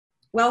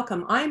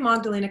Welcome. I'm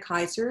Magdalena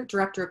Kaiser,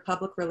 Director of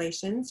Public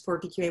Relations for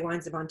VQA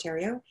Wines of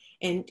Ontario,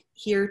 and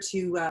here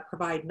to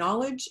provide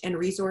knowledge and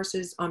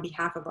resources on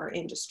behalf of our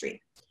industry.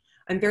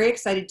 I'm very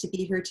excited to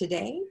be here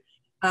today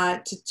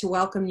to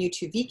welcome you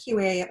to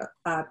VQA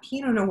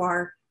Pinot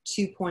Noir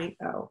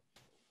 2.0.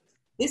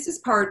 This is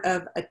part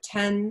of a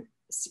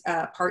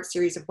 10-part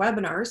series of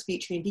webinars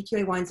featuring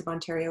VQA Wines of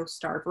Ontario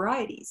star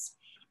varieties.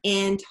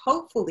 And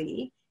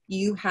hopefully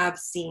you have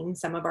seen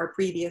some of our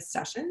previous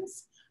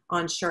sessions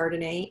on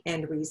Chardonnay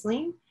and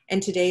Riesling.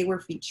 And today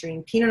we're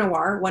featuring Pinot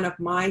Noir, one of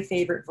my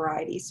favorite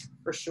varieties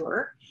for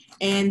sure.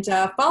 And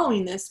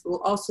following this, we'll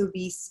also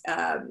be,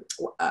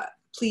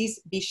 please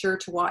be sure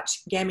to watch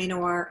Gamay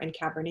Noir and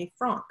Cabernet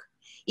Franc.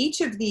 Each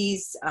of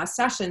these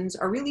sessions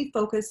are really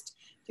focused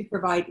to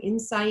provide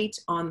insight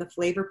on the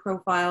flavor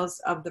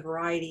profiles of the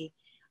variety,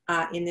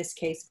 in this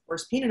case, of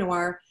course, Pinot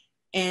Noir,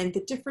 and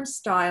the different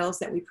styles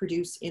that we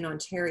produce in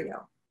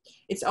Ontario.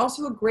 It's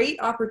also a great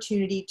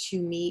opportunity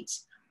to meet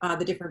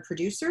the different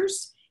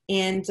producers.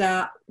 And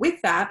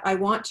with that, I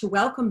want to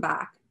welcome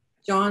back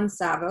John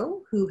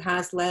Savo, who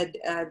has led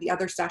the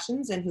other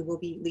sessions and who will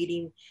be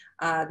leading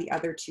the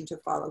other two to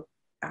follow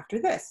after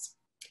this.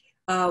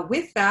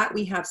 With that,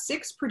 we have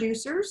 6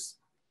 producers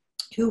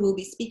who will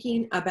be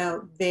speaking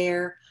about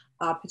their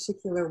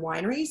particular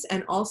wineries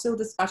and also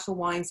the special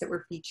wines that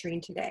we're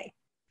featuring today.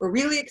 We're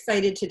really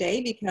excited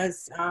today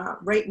because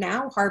right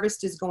now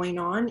harvest is going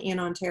on in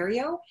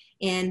Ontario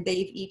and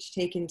they've each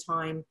taken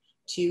time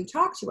to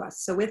talk to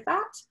us. So with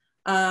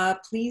that,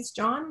 please,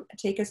 John,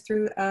 take us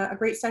through a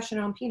great session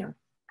on Pinot.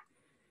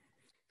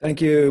 Thank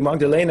you,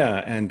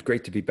 Magdalena, and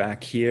great to be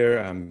back here.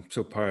 I'm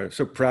so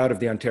proud of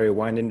the Ontario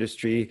wine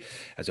industry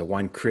as a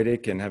wine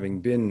critic, and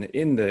having been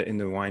in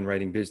the wine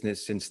writing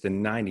business since the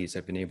 90s,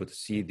 I've been able to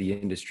see the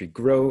industry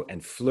grow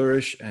and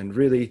flourish, and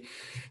really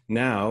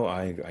now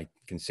I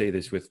can say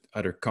this with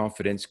utter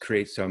confidence,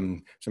 create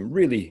some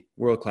really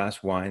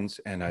world-class wines.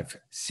 And I've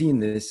seen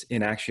this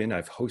in action.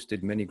 I've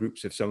hosted many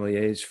groups of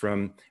sommeliers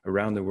from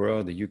around the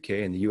world, the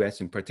UK and the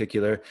US in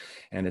particular.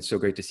 And it's so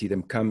great to see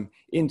them come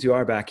into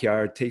our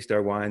backyard, taste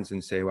our wines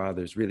and say, wow,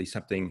 there's really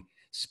something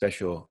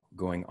special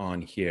going on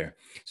here.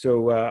 So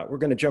we're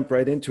going to jump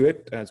right into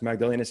it. As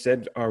Magdalena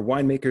said, our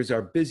winemakers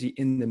are busy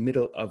in the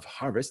middle of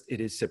harvest.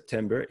 It is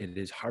September. It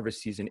is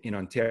harvest season in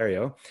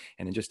Ontario.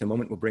 And in just a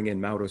moment, we'll bring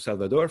in Mauro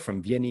Salvador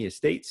from Vieni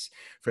Estates,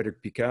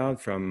 Frederic Picard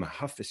from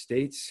Huff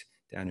Estates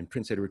down in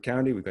Prince Edward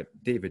County. We've got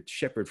David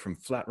Shepard from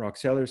Flat Rock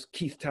Cellars,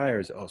 Keith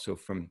Tyers also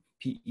from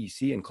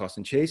PEC in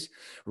Clawson Chase,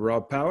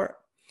 Rob Power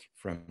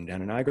from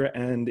down in Niagara,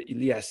 and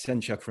Elias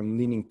Senchuk from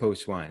Leaning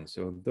Post Wine.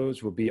 So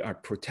those will be our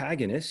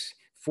protagonists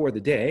for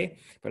the day,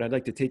 but I'd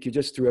like to take you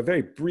just through a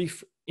very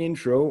brief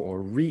intro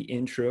or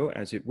re-intro,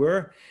 as it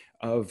were,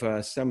 of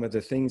some of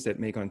the things that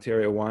make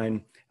Ontario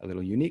wine a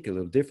little unique, a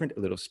little different, a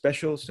little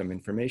special, some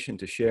information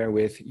to share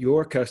with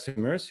your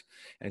customers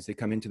as they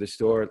come into the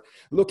store,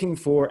 looking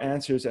for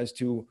answers as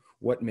to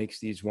what makes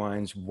these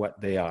wines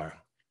what they are.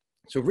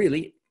 So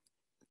really,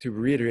 to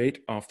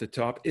reiterate off the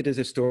top, it is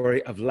a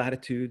story of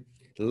latitude,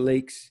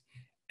 lakes,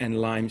 and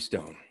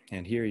limestone.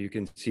 And here you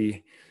can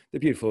see the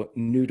beautiful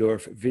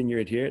Neudorf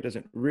vineyard here. It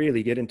doesn't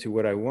really get into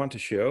what I want to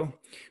show,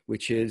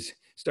 which is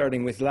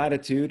starting with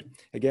latitude.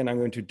 Again, I'm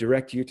going to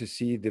direct you to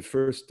see the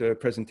first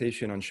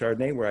presentation on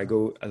Chardonnay, where I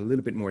go a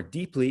little bit more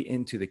deeply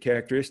into the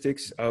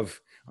characteristics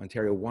of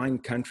Ontario wine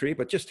country.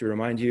 But just to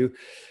remind you,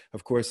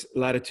 of course,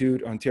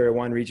 latitude, Ontario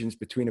wine regions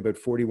between about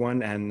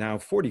 41 and now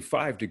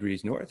 45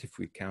 degrees north, if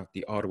we count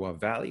the Ottawa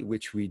Valley,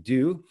 which we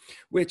do,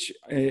 which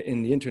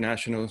in the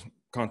international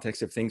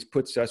context of things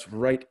puts us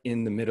right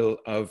in the middle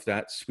of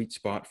that sweet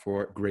spot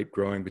for grape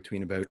growing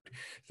between about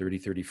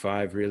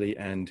 35 really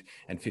and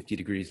 50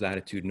 degrees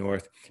latitude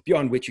north,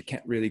 beyond which you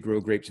can't really grow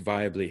grapes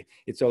viably.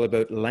 It's all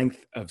about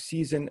length of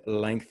season,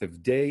 length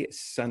of day,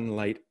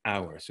 sunlight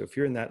hour. So if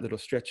you're in that little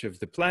stretch of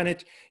the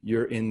planet,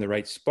 you're in the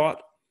right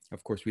spot.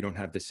 Of course, we don't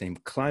have the same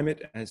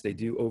climate as they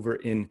do over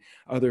in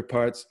other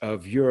parts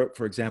of Europe,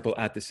 for example,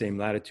 at the same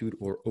latitude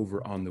or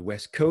over on the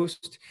West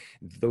Coast.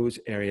 Those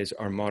areas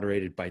are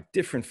moderated by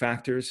different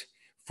factors.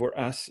 For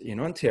us in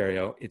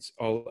Ontario, it's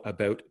all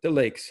about the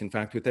lakes. In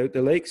fact, without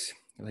the lakes,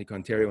 Lake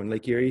Ontario and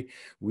Lake Erie,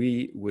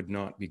 we would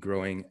not be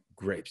growing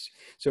grapes.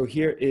 So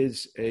here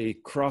is a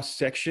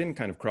cross-section,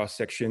 kind of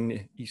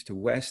cross-section east to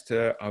west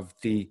of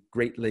the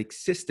Great Lakes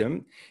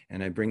system.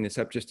 And I bring this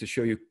up just to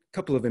show you a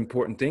couple of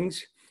important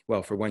things.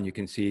 Well, for one, you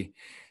can see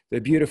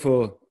the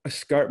beautiful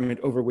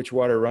escarpment over which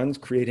water runs,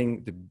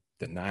 creating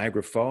the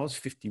Niagara Falls,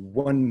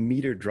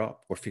 51-meter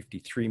drop, or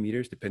 53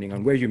 meters, depending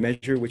on where you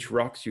measure, which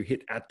rocks you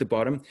hit at the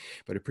bottom,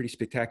 but a pretty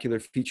spectacular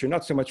feature,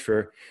 not so much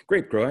for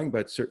grape growing,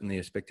 but certainly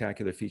a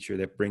spectacular feature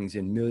that brings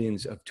in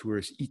millions of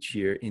tourists each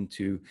year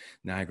into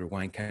Niagara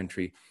wine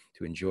country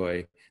to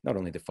enjoy not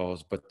only the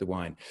falls, but the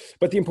wine.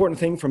 But the important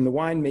thing from the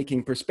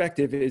winemaking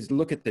perspective is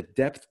look at the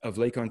depth of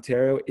Lake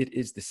Ontario. It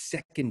is the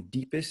second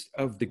deepest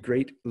of the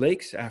Great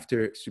Lakes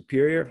after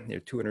Superior. They're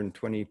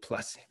 220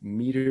 plus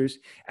meters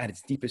at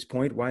its deepest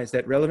point. Why is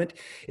that relevant?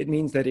 It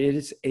means that it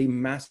is a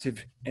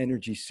massive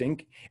energy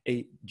sink,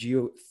 a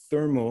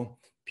geothermal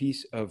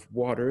piece of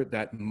water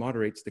that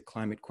moderates the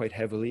climate quite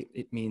heavily.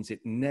 It means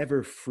it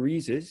never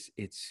freezes.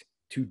 It's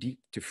too deep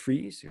to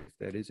freeze, if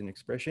that is an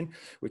expression,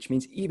 which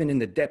means even in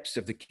the depths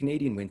of the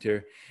Canadian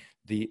winter,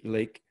 the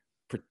lake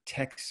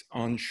protects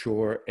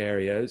onshore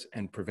areas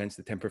and prevents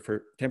the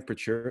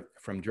temperature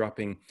from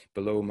dropping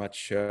below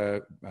much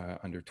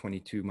under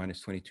 22,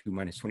 minus 22,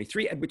 minus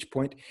 23, at which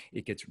point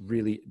it gets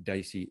really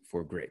dicey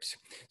for grapes.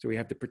 So we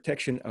have the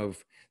protection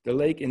of the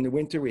lake in the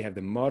winter, we have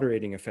the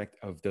moderating effect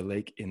of the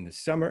lake in the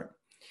summer,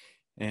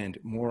 and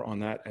more on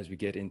that as we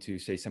get into,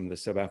 say, some of the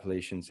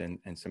sub-appellations and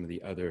some of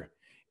the other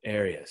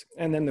areas.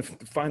 And then the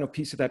final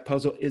piece of that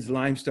puzzle is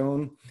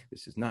limestone.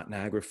 This is not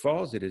Niagara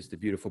Falls. It is the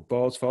beautiful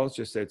Balls Falls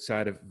just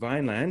outside of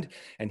Vineland.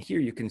 And here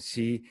you can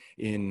see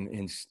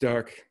in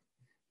stark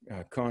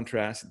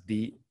contrast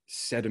the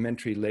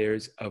sedimentary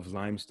layers of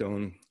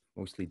limestone,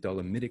 mostly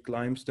dolomitic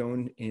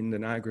limestone in the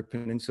Niagara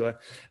Peninsula,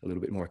 a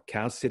little bit more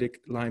calcitic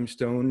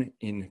limestone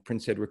in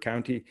Prince Edward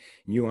County,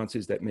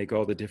 nuances that make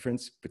all the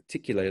difference,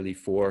 particularly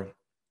for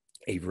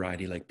a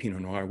variety like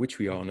Pinot Noir, which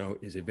we all know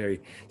is a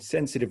very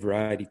sensitive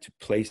variety to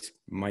place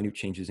minute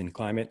changes in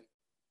climate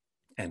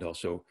and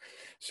also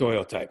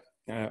soil type.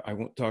 I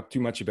won't talk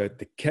too much about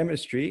the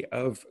chemistry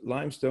of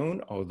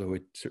limestone, although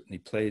it certainly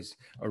plays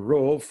a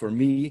role. For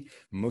me,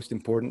 most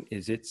important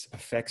is its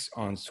effects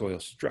on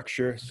soil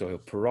structure, soil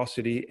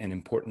porosity, and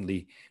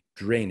importantly,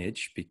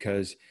 drainage,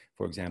 because,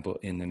 for example,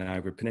 in the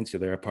Niagara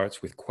Peninsula, there are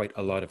parts with quite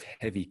a lot of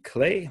heavy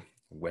clay,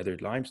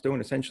 weathered limestone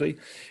essentially,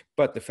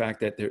 but the fact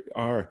that there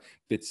are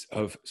bits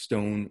of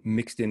stone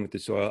mixed in with the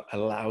soil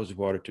allows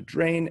water to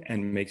drain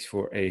and makes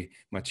for a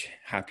much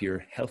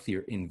happier,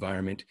 healthier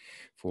environment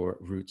for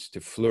roots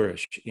to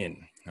flourish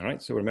in. All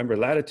right, so remember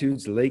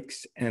latitudes,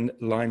 lakes, and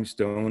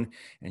limestone,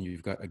 and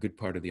you've got a good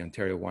part of the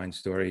Ontario wine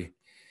story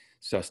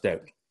sussed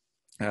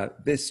out.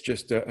 This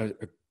just a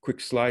quick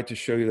slide to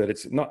show you that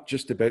it's not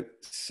just about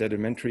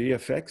sedimentary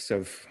effects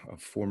of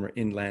former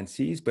inland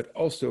seas, but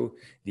also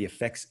the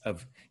effects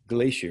of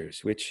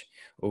glaciers, which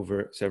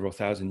over several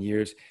thousand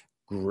years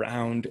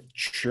ground,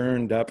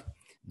 churned up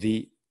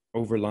the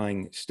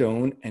overlying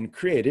stone and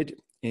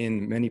created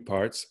in many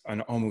parts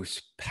an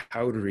almost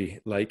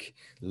powdery-like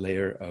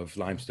layer of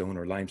limestone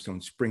or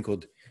limestone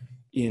sprinkled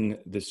in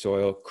the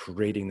soil,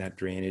 creating that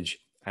drainage,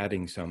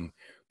 adding some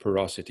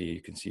porosity.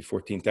 You can see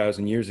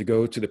 14,000 years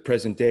ago to the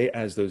present day,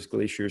 as those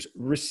glaciers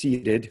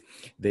receded,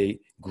 they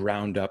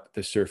ground up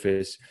the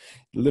surface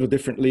a little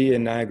differently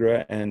in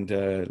Niagara and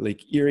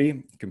Lake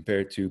Erie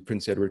compared to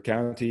Prince Edward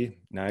County.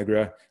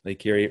 Niagara,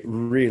 Lake Erie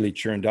really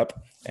churned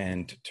up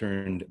and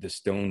turned the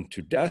stone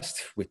to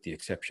dust, with the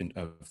exception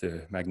of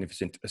the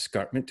magnificent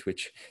escarpment,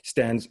 which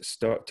stands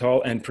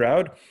tall and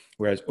proud.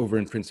 Whereas over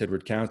in Prince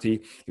Edward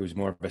County, it was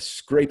more of a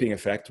scraping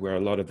effect, where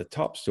a lot of the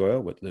topsoil,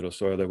 what little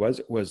soil there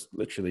was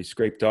literally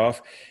scraped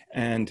off,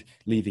 and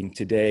leaving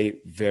today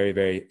very,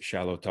 very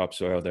shallow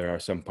topsoil. There are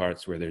some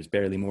parts where there's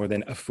barely more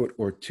than a foot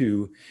or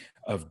two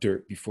of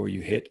dirt before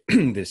you hit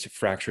this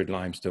fractured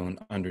limestone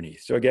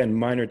underneath. So again,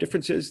 minor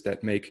differences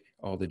that make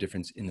all the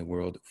difference in the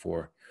world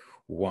for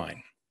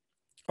wine.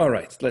 All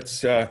right,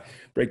 let's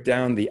break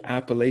down the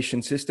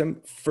appellation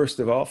system. First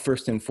of all,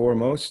 first and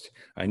foremost,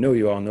 I know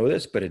you all know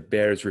this, but it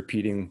bears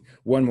repeating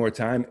one more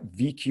time.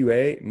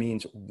 VQA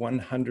means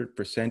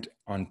 100%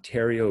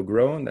 Ontario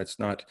grown. That's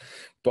not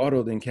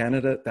bottled in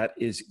Canada. That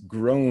is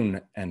grown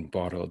and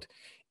bottled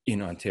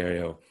in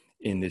Ontario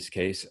in this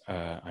case.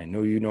 I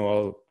know you know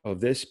all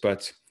of this,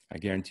 but I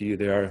guarantee you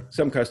there are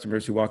some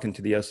customers who walk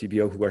into the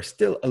LCBO who are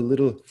still a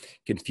little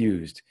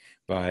confused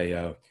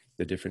by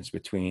the difference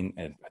between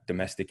a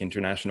domestic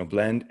international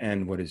blend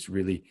and what is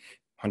really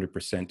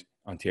 100%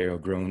 Ontario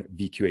grown,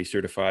 VQA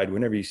certified.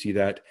 Whenever you see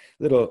that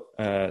little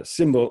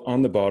symbol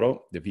on the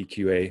bottle, the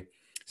VQA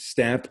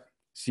stamp,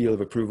 seal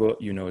of approval,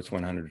 you know it's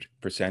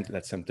 100%.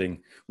 That's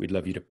something we'd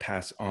love you to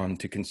pass on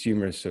to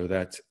consumers so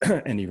that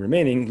any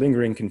remaining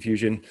lingering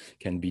confusion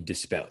can be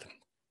dispelled.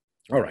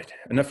 All right,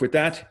 enough with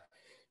that.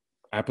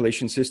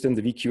 Appellation system,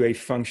 the VQA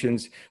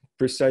functions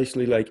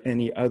precisely like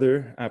any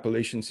other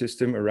appellation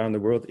system around the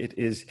world. It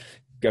is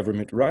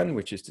government run,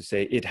 which is to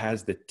say it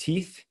has the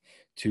teeth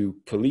to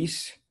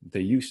police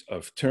the use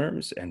of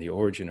terms and the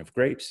origin of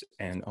grapes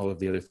and all of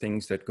the other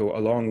things that go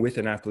along with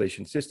an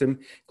appellation system,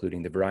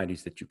 including the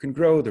varieties that you can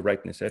grow, the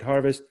ripeness at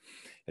harvest,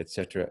 et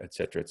cetera, et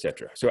cetera, et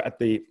cetera. So at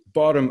the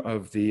bottom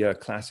of the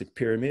classic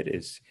pyramid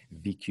is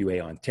VQA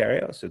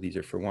Ontario. So these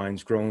are for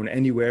wines grown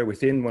anywhere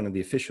within one of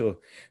the official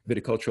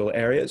viticultural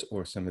areas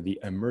or some of the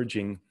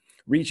emerging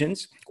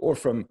regions, or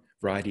from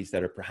varieties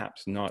that are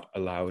perhaps not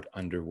allowed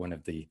under one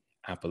of the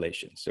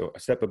appellations. So a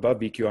step above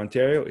VQA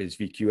Ontario is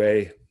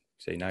VQA,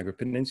 say Niagara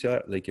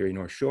Peninsula, Lake Erie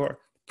North Shore,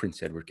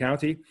 Prince Edward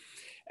County.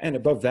 And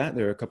above that,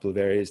 there are a couple of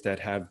areas that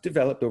have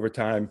developed over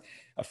time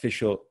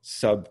official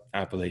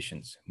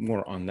sub-appellations.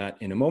 More on that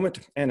in a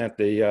moment. And at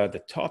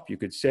the top, you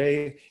could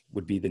say,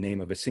 would be the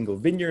name of a single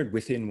vineyard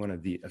within one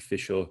of the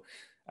official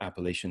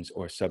appellations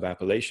or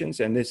sub-appellations.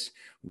 And this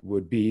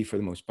would be, for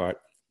the most part,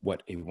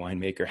 what a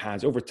winemaker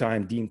has over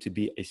time deemed to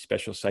be a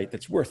special site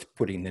that's worth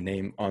putting the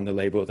name on the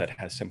label that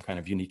has some kind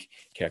of unique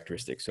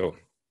characteristic. So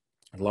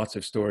Lots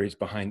of stories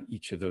behind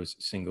each of those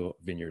single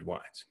vineyard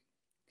wines.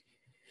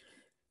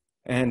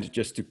 And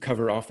just to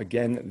cover off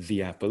again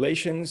the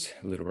appellations,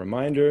 a little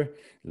reminder,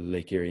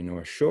 Lake Erie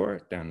North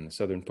Shore, down in the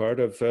southern part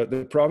of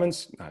the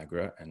province,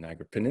 Niagara and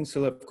Niagara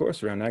Peninsula, of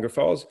course, around Niagara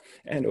Falls,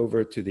 and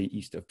over to the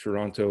east of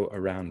Toronto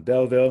around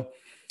Belleville.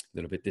 A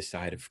little bit this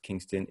side of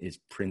Kingston is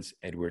Prince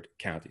Edward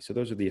County. So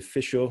those are the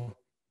official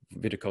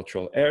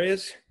viticultural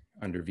areas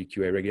under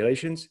VQA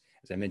regulations.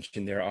 As I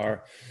mentioned, there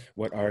are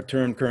what are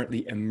termed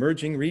currently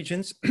emerging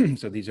regions.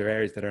 So these are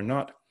areas that are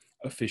not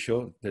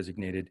official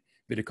designated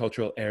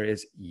viticultural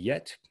areas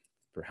yet.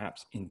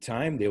 Perhaps in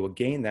time they will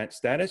gain that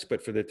status,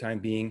 but for the time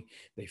being,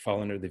 they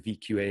fall under the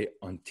VQA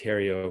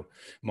Ontario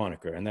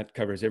moniker. And that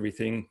covers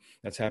everything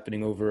that's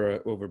happening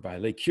over by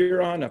Lake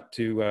Huron up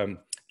to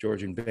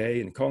Georgian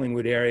Bay and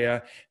Collingwood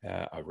area,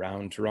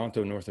 around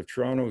Toronto, north of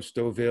Toronto,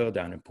 Stouffville,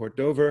 down in Port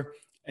Dover,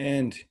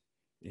 and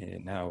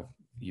now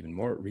even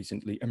more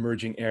recently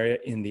emerging area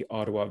in the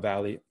Ottawa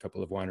Valley, a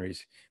couple of wineries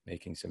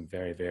making some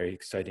very, very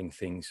exciting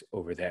things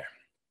over there.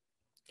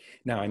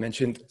 Now, I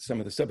mentioned some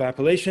of the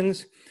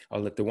sub-appellations.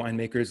 I'll let the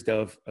winemakers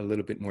delve a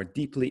little bit more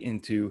deeply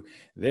into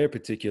their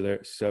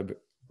particular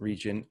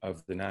sub-region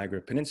of the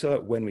Niagara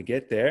Peninsula when we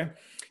get there.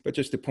 But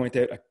just to point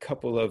out a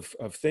couple of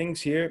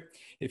things here,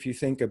 if you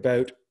think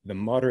about the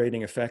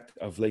moderating effect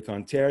of Lake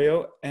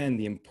Ontario and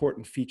the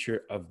important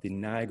feature of the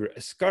Niagara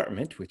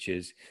Escarpment, which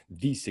is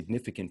the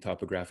significant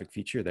topographic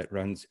feature that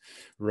runs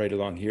right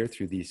along here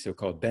through these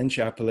so-called bench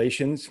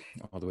appellations,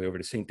 all the way over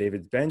to St.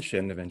 David's Bench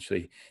and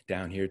eventually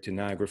down here to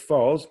Niagara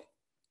Falls.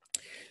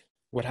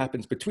 What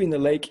happens between the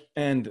lake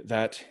and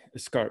that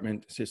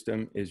escarpment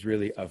system is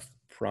really of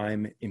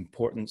prime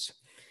importance.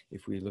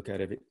 If we look at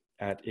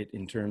it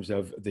in terms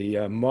of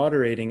the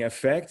moderating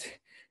effect,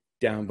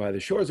 down by the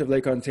shores of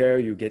Lake Ontario,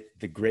 you get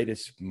the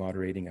greatest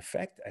moderating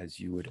effect, as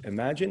you would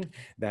imagine.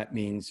 That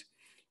means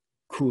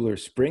cooler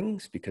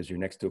springs because you're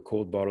next to a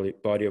cold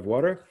body of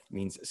water. It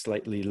means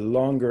slightly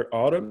longer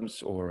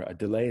autumns or a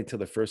delay until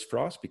the first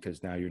frost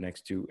because now you're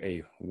next to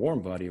a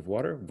warm body of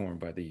water, warmed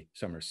by the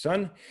summer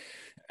sun.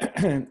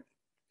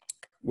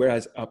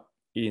 Whereas up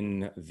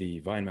in the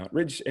Vinemount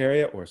Ridge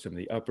area or some of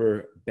the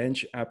upper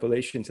bench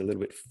appellations a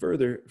little bit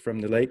further from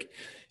the lake,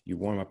 you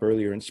warm up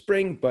earlier in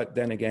spring, but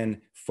then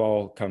again,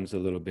 fall comes a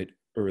little bit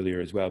earlier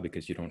as well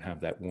because you don't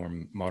have that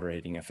warm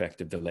moderating effect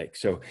of the lake.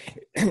 So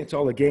it's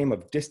all a game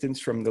of distance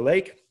from the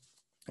lake.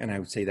 And I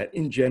would say that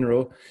in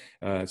general,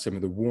 some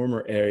of the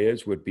warmer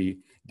areas would be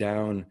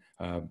down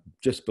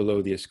just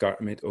below the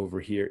escarpment over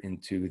here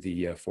into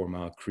the 4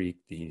 Mile Creek,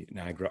 the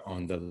Niagara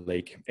on the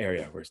Lake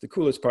area, whereas the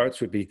coolest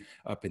parts would be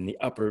up in the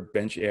upper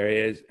bench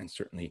areas and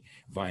certainly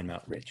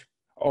Vinemount Ridge,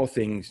 all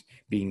things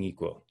being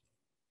equal.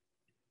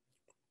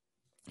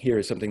 Here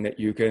is something that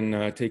you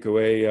can take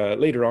away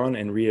later on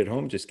and read at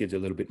home. Just gives a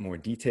little bit more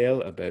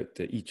detail about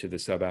each of the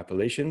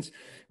sub-appellations,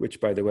 which,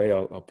 by the way,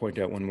 I'll point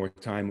out one more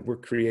time, were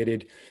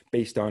created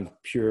based on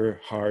pure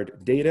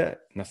hard data,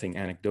 nothing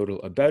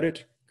anecdotal about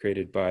it,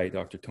 created by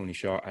Dr. Tony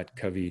Shaw at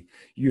Covey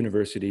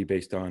University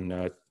based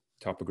on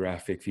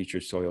topographic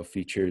features, soil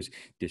features,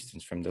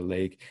 distance from the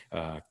lake,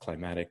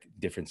 climatic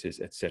differences,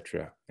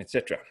 etc.,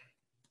 etc.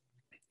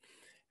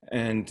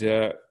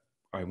 And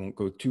I won't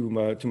go too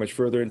much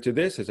further into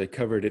this as I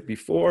covered it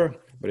before,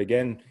 but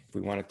again, if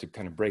we wanted to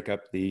kind of break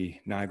up the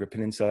Niagara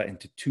Peninsula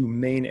into two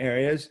main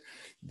areas,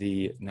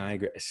 the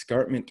Niagara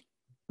Escarpment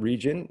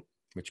region,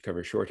 which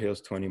covers Short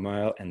Hills, 20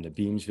 Mile, and the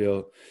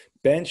Beamsville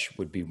Bench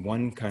would be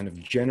one kind of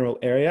general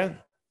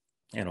area.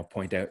 And I'll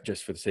point out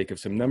just for the sake of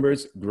some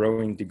numbers,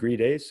 growing degree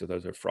days, so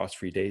those are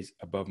frost-free days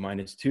above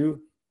 -2,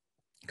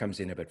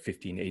 comes in about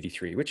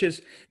 1583, which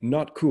is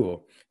not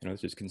cool. You know,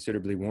 this is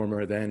considerably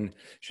warmer than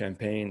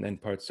Champagne, than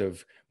parts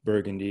of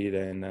Burgundy,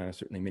 than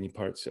certainly many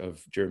parts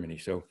of Germany.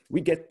 So we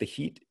get the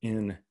heat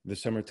in the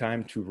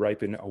summertime to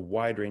ripen a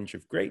wide range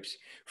of grapes,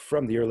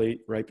 from the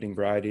early ripening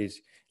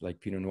varieties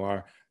like Pinot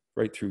Noir,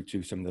 right through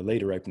to some of the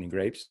later ripening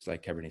grapes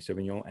like Cabernet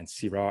Sauvignon and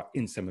Syrah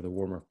in some of the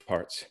warmer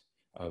parts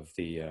of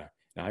the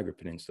Niagara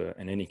Peninsula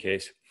in any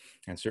case.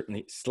 And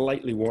certainly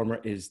slightly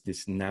warmer is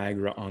this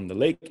Niagara on the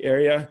Lake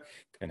area,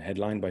 kind of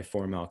headlined by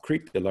 4 Mile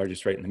Creek, the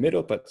largest right in the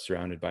middle, but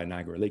surrounded by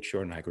Niagara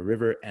Lakeshore, Niagara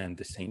River, and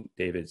the St.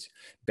 David's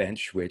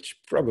Bench, which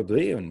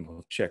probably, and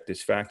we'll check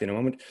this fact in a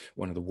moment,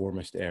 one of the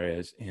warmest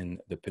areas in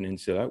the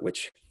peninsula,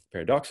 which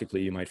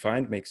paradoxically you might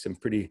find makes some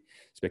pretty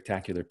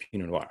spectacular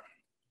Pinot Noir.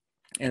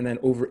 And then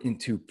over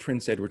into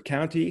Prince Edward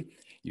County,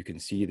 you can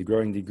see the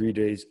growing degree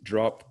days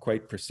drop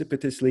quite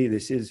precipitously.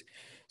 This is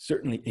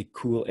certainly a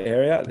cool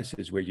area. This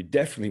is where you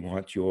definitely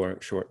want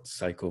your short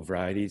cycle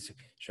varieties,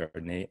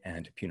 Chardonnay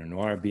and Pinot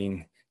Noir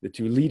being the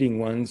two leading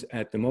ones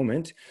at the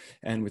moment.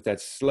 And with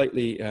that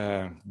slightly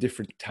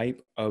different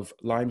type of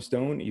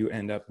limestone, you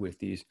end up with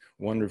these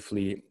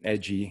wonderfully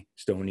edgy,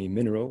 stony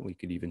mineral. We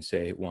could even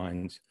say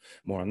wines.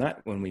 More on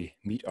that when we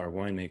meet our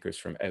winemakers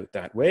from out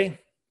that way.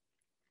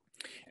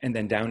 And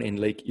then down in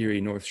Lake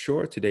Erie North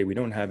Shore, today we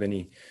don't have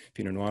any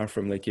Pinot Noir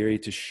from Lake Erie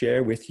to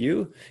share with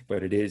you,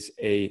 but it is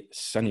a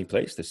sunny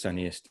place, the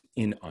sunniest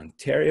in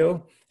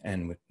Ontario,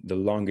 and with the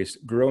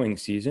longest growing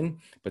season.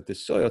 But the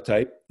soil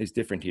type is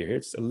different here.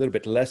 It's a little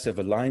bit less of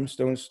a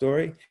limestone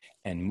story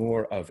and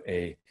more of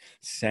a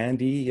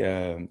sandy,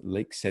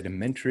 lake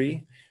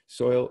sedimentary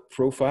soil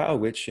profile,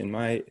 which in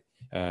my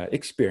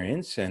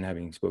experience and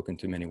having spoken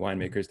to many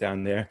winemakers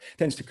down there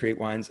tends to create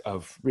wines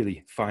of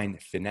really fine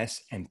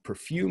finesse and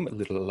perfume, a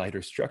little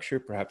lighter structure,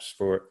 perhaps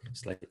for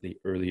slightly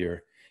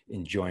earlier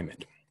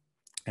enjoyment.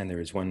 And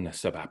there is one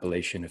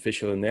sub-appellation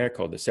official in there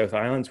called the South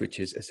Islands, which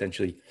is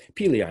essentially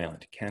Pelee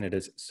Island,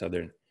 Canada's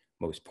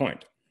southernmost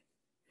point.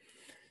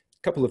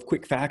 A couple of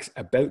quick facts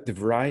about the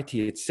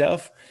variety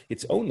itself.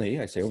 It's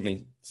only, I say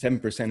only,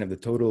 7% of the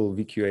total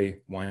VQA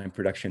wine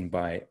production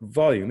by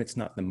volume. It's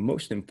not the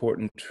most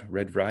important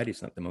red variety.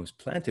 It's not the most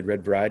planted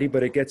red variety,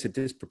 but it gets a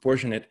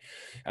disproportionate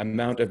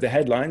amount of the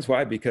headlines.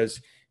 Why? Because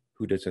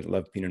who doesn't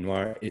love Pinot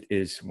Noir? It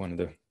is one of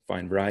the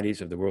fine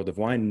varieties of the world of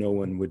wine. No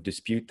one would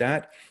dispute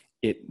that.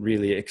 It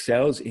really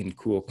excels in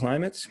cool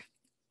climates,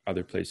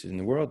 other places in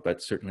the world,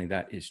 but certainly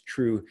that is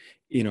true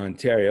in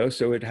Ontario.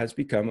 So it has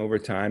become over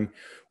time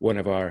one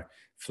of our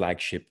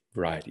flagship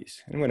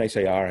varieties. And when I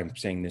say our, I'm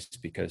saying this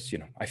because,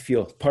 I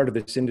feel part of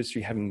this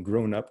industry, having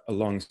grown up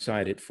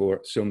alongside it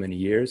for so many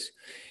years.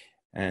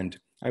 And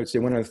I would say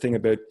one other thing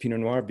about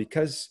Pinot Noir,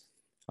 because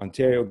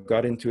Ontario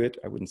got into it,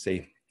 I wouldn't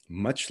say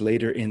much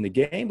later in the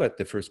game, but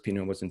the first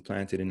Pinot wasn't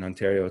planted in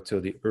Ontario until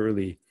the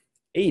early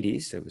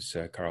 80s. It was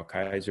Carl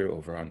Kaiser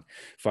over on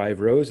Five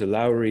Rose, a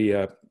Lowry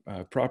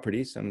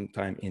property,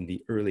 sometime in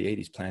the early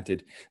 80s,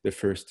 planted the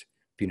first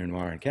Pinot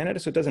Noir in Canada.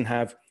 So it doesn't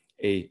have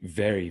a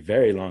very,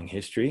 very long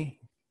history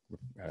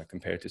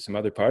compared to some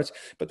other parts.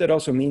 But that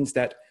also means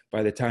that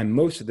by the time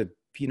most of the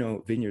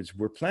Pinot vineyards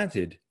were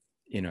planted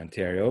in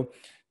Ontario,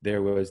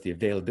 there was the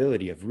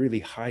availability of really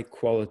high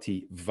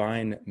quality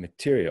vine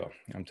material.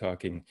 I'm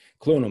talking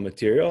clonal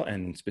material,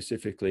 and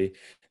specifically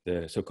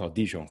the so-called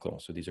Dijon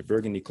clones. So these are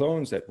Burgundy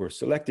clones that were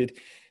selected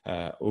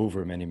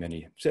over many,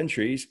 many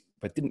centuries,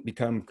 but didn't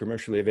become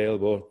commercially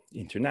available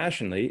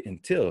internationally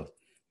until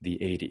the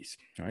 80s,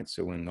 right?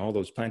 So when all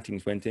those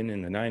plantings went in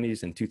the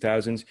 90s and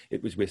 2000s,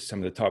 it was with some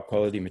of the top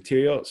quality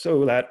material,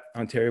 so that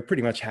Ontario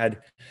pretty much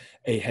had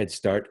a head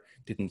start,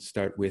 didn't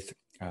start with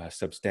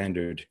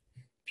substandard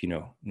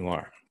Pinot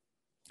Noir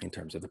in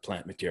terms of the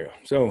plant material.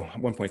 So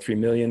 1.3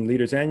 million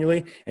liters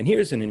annually. And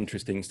here's an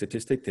interesting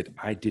statistic that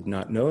I did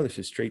not know. This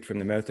is straight from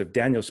the mouth of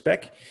Daniel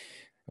Speck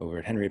over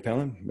at Henry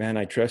Pelham. Man,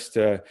 I trust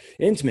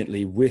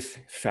intimately with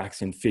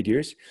facts and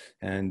figures.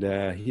 And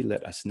he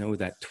let us know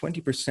that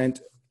 20%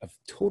 of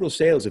total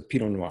sales of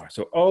Pinot Noir,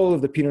 so all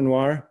of the Pinot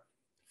Noir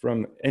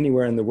from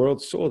anywhere in the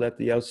world sold at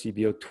the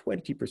LCBO,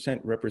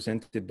 20%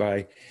 represented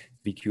by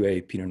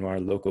VQA Pinot Noir,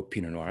 local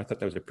Pinot Noir. I thought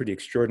that was a pretty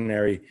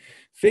extraordinary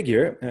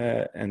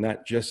figure, and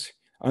that just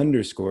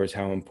underscores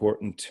how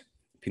important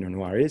Pinot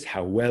Noir is,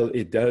 how well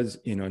it does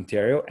in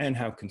Ontario, and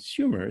how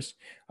consumers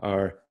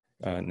are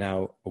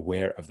now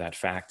aware of that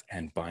fact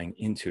and buying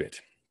into it.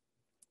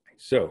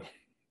 So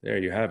there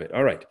you have it.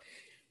 All right,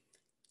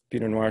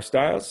 Pinot Noir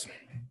styles.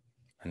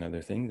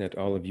 Another thing that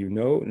all of you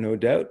know, no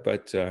doubt,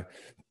 but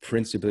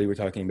principally we're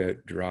talking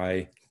about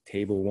dry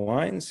table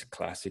wines,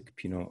 classic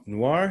Pinot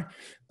Noir.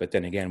 But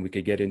then again, we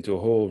could get into a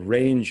whole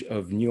range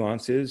of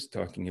nuances,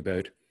 talking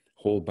about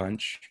whole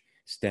bunch,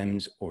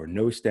 stems or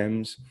no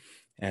stems,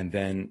 and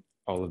then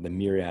all of the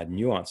myriad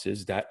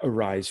nuances that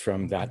arise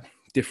from that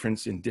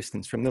difference in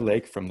distance from the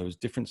lake, from those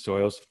different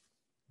soils,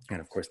 and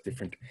of course,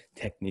 different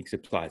techniques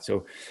applied.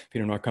 So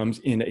Pinot Noir comes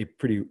in a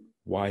pretty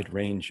wide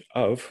range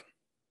of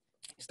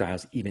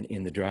styles, even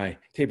in the dry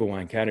table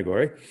wine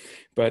category.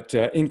 But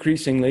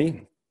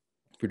increasingly,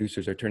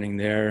 producers are turning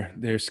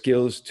their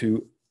skills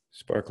to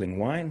sparkling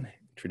wine,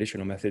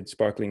 traditional method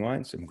sparkling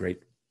wine, some great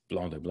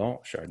Blanc de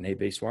Blanc,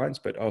 Chardonnay-based wines,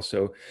 but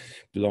also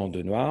Blanc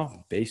de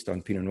Noir, based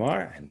on Pinot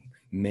Noir, and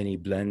many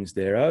blends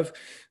thereof.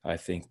 I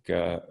think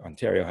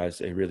Ontario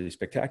has a really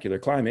spectacular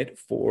climate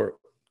for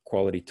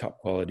quality, top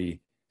quality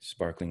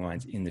sparkling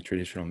wines in the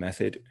traditional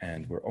method,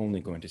 and we're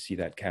only going to see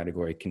that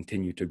category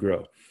continue to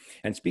grow.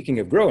 And speaking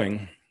of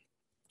growing,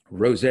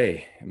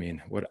 rosé, I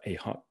mean, what a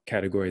hot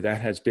category that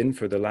has been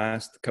for the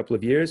last couple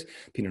of years.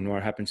 Pinot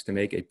Noir happens to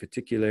make a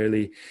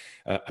particularly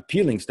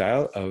appealing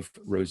style of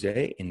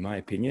rosé, in my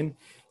opinion.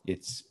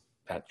 It's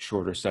that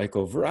shorter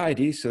cycle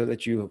variety so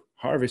that you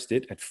harvest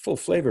it at full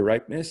flavor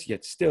ripeness,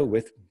 yet still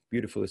with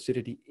beautiful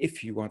acidity,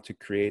 if you want to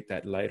create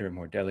that lighter,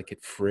 more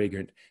delicate,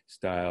 fragrant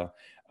style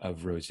of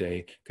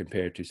rosé,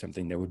 compared to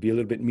something that would be a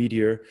little bit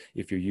meatier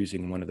if you're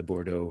using one of the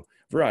Bordeaux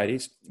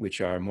varieties, which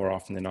are more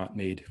often than not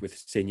made with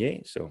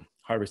saignée, so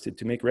harvested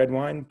to make red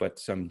wine, but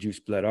some juice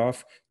bled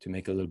off to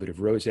make a little bit of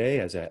rosé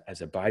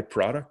as a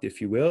byproduct, if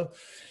you will.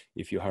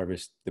 If you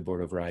harvest the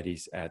Bordeaux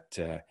varieties at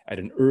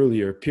an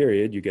earlier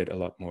period, you get a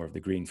lot more of the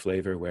green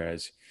flavor,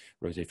 whereas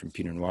rosé from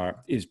Pinot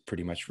Noir is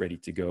pretty much ready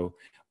to go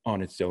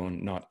on its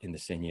own, not in the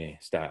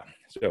saignée style.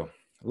 So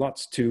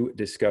lots to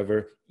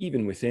discover,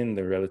 even within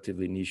the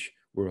relatively niche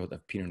world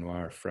of Pinot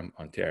Noir from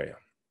Ontario.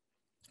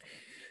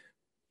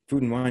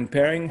 Food and wine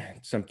pairing,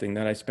 something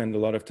that I spend a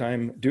lot of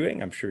time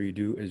doing. I'm sure you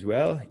do as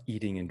well,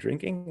 eating and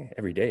drinking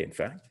every day, in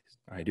fact.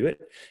 I do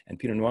it. And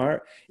Pinot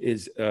Noir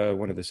is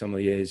one of the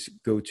sommelier's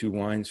go-to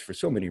wines for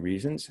so many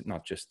reasons,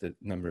 not just the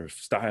number of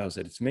styles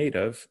that it's made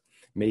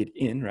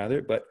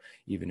in, but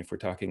even if we're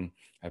talking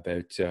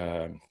about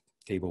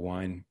table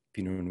wine,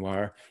 Pinot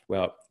Noir,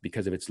 well,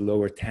 because of its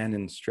lower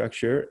tannin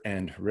structure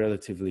and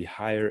relatively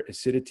higher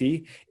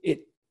acidity,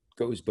 it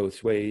goes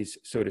both ways,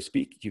 so to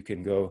speak. You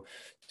can go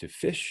to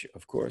fish,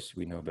 of course.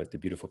 We know about the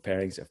beautiful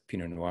pairings of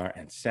Pinot Noir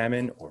and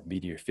salmon, or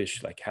meatier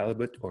fish like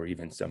halibut, or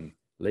even some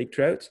lake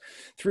trouts,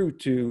 through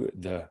to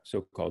the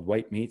so-called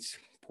white meats,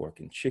 pork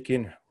and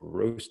chicken,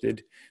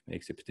 roasted,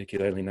 makes a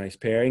particularly nice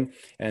pairing,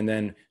 and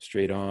then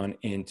straight on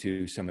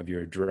into some of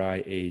your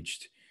dry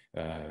aged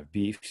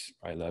beefs.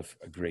 I love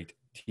a great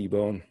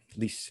T-bone, at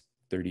least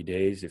 30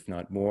 days, if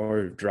not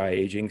more, dry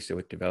aging, so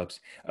it develops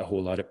a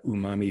whole lot of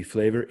umami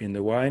flavor in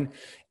the wine.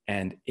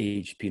 And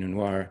aged Pinot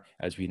Noir,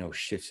 as we know,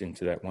 shifts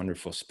into that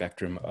wonderful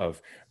spectrum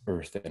of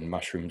earth and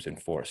mushrooms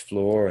and forest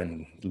floor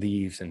and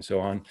leaves and so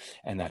on.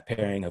 And that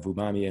pairing of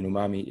umami and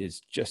umami is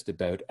just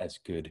about as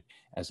good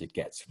as it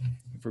gets.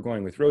 If we're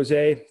going with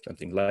rosé,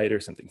 something lighter,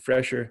 something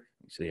fresher,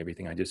 obviously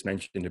everything I just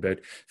mentioned about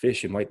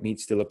fish and white meat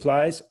still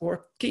applies,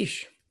 or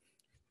quiche,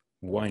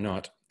 why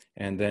not?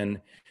 And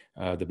then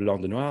the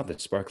Blanc de Noir, the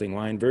sparkling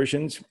wine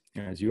versions,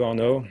 as you all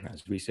know,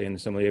 as we say in the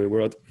sommelier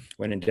world,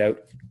 when in doubt,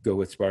 go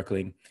with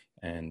sparkling.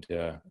 And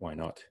why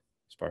not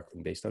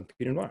sparkling based on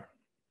Pinot Noir?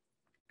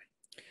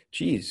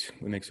 Cheese,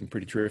 we make some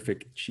pretty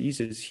terrific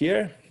cheeses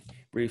here.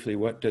 Briefly,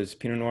 what does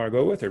Pinot Noir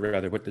go with, or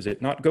rather, what does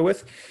it not go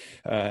with?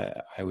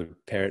 I would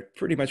pair it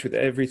pretty much with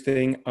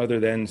everything other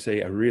than, say,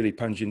 a really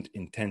pungent,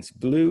 intense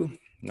blue.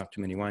 Not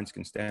too many wines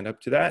can stand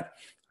up to that.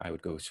 I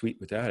would go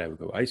sweet with that. I would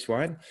go ice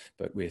wine.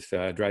 But with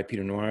dry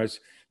Pinot Noirs,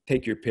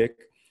 take your pick.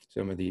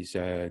 Some of these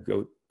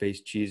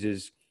goat-based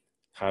cheeses,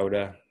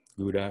 Gouda,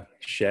 Gouda,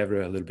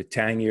 Chèvre, a little bit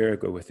tangier,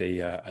 go with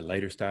a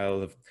lighter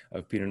style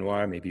of Pinot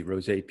Noir, maybe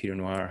Rosé Pinot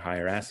Noir,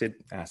 higher acid,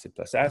 acid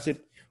plus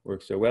acid,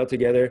 works so well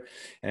together.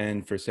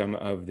 And for some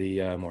of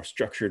the more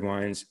structured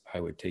wines, I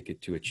would take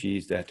it to a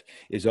cheese that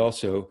is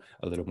also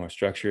a little more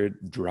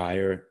structured,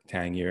 drier,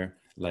 tangier,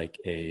 like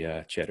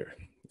a cheddar.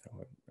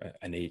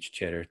 An aged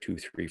cheddar, 2,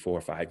 3,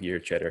 4, 5-year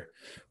cheddar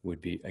would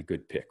be a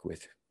good pick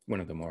with one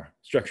of the more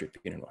structured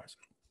Pinot Noirs.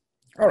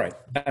 All right,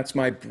 that's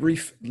my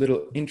brief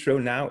little intro.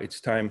 Now it's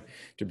time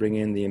to bring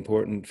in the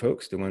important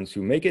folks, the ones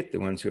who make it,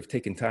 the ones who have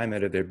taken time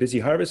out of their busy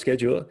harvest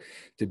schedule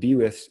to be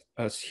with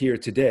us here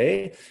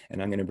today.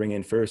 And I'm going to bring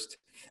in first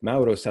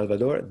Mauro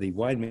Salvador, the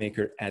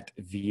winemaker at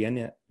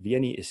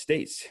Vieni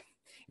Estates.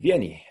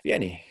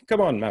 Vieni,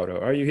 come on,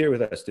 Mauro, are you here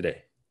with us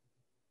today?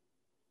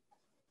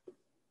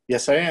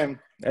 Yes, I am.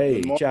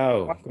 Hey,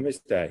 ciao, come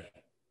stai?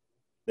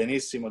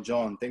 Benissimo,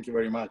 John, thank you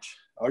very much.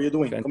 How are you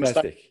doing?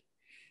 Fantastic.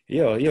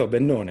 Io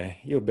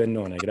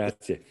benone,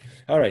 grazie.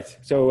 All right,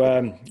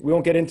 so we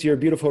won't get into your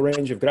beautiful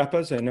range of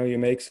grappas. I know you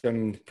make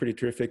some pretty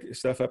terrific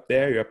stuff up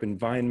there. You're up in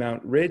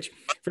Vinemount Ridge.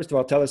 First of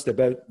all, tell us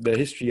about the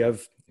history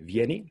of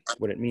Vieni,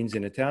 what it means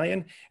in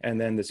Italian, and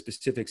then the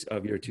specifics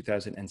of your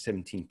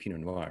 2017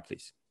 Pinot Noir,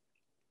 please.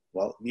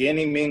 Well,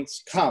 Vieni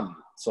means come,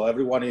 so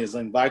everyone is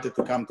invited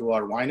to come to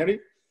our winery.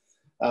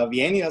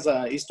 Vieni has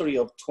a history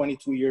of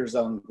 22 years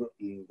on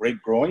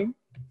grape growing,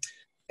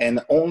 and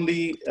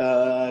only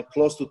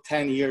close to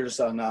 10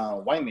 years on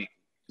winemaking.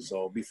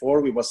 So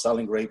before we was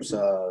selling grapes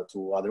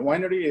to other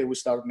winery, we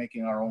started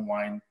making our own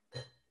wine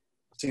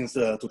since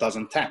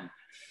 2010.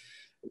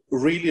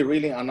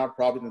 Really on our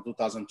property in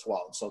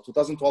 2012. So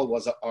 2012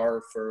 was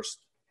our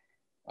first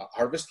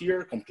harvest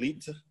year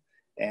complete,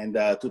 and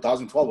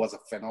 2012 was a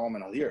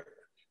phenomenal year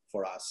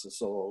for us.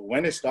 So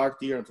when I started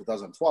here in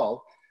 2012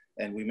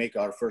 and we make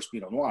our first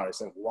Pinot Noir, I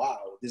said, wow,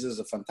 this is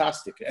a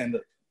fantastic. And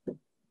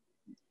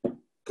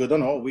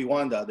couldn't know, we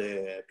won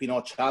the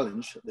Pinot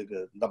Challenge,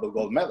 the double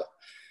gold medal.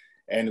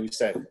 And we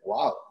said,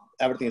 wow,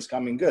 everything is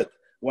coming good.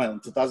 Well, in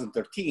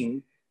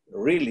 2013,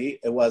 really,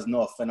 it was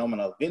no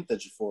phenomenal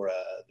vintage for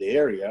the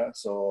area.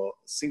 So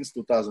since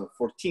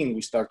 2014,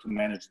 we start to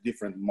manage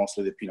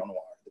mostly the Pinot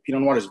Noir. The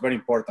Pinot Noir is very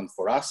important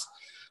for us.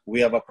 We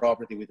have a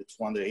property with a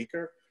 200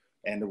 acre,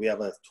 and we have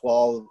a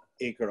 12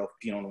 acre of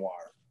Pinot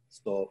Noir.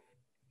 So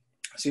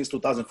since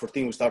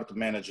 2014, we started to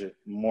manage it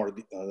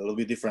a little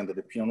bit different than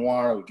the Pinot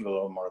Noir. We give a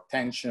little more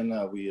attention.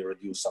 We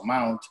reduce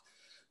amount.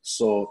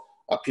 So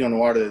a Pinot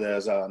Noir that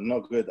has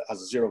no good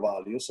has zero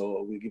value.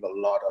 So we give a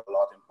lot of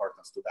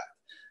importance to that.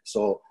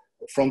 So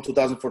from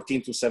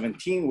 2014 to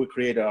 17, we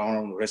created our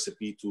own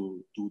recipe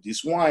to do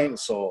this wine.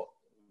 So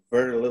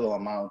very little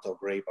amount of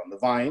grape on the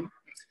vine.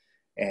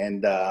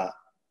 And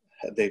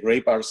the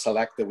grape are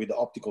selected with the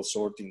optical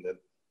sorting that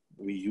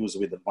we use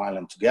with the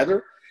vine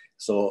together.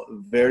 So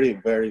very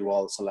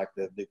well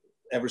selected.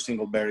 Every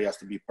single berry has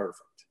to be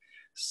perfect.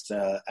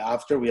 So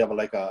after we have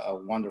a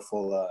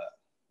wonderful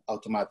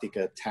automatic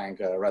tank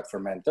red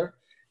fermenter,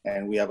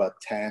 and we have a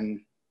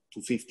 10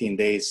 to 15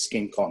 days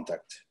skin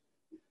contact.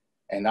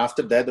 And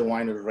after that, the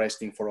wine is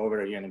resting for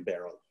over a year in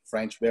barrel,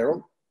 French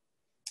barrel,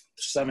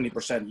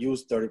 70%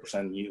 used,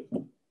 30% new.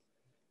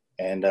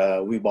 And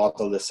we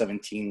bottled the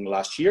 17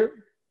 last year,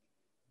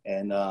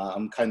 and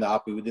I'm kind of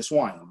happy with this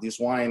wine. This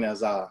wine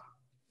has a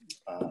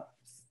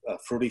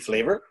fruity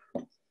flavor,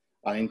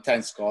 an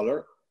intense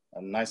color,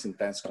 a nice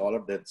intense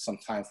color that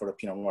sometimes for a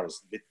Pinot Noir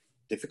is a bit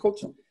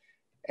difficult.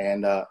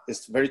 And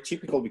it's very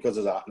typical because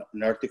it's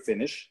an earthy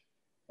finish,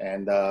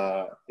 and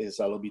it's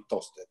a little bit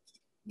toasted.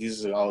 This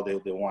is how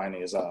the wine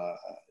is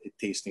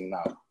tasting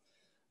now.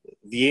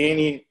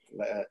 Vieni,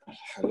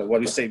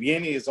 what you say,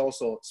 Vieni is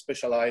also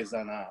specialized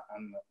on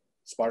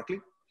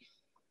sparkling.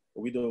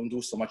 We don't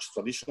do so much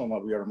traditional,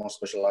 but we are more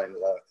specialized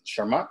in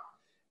Charmat.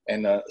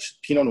 And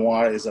Pinot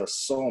Noir is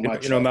so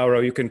much. You know,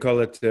 Mauro, you can call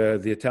it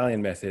the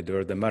Italian method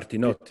or the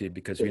Martinotti,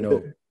 because we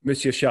know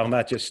Monsieur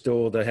Charmat just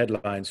stole the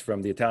headlines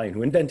from the Italian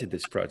who invented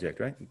this project,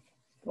 right?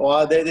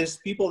 Well, there's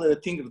people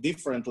that think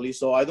differently,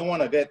 so I don't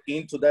want to get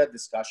into that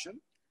discussion.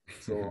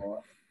 So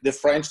the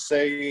French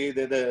say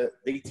that the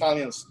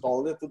Italians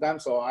stole it to them,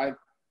 so I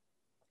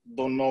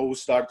don't know who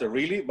started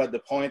really, but the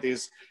point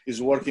is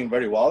working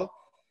very well.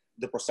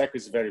 The Prosecco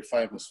is very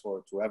famous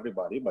to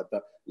everybody, but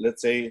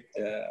let's say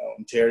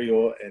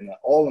Ontario and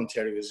all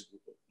Ontario is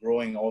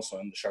growing also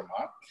in the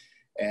Charmat.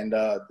 And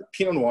the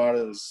Pinot Noir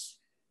is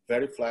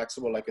very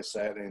flexible, like I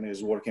said, and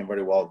is working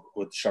very well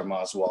with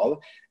Charmat as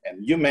well.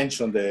 And you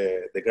mentioned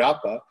the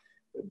grappa.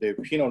 The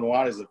Pinot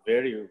Noir is a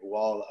very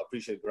well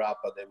appreciated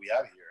grappa that we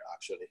have here,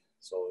 actually.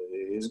 So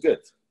it's good.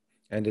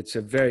 And it's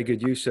a very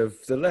good use of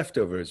the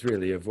leftovers,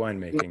 really, of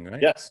winemaking,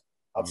 right? Yes,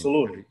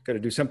 absolutely. You've got to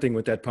do something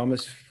with that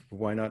pomace.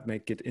 Why not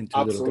make it into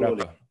a little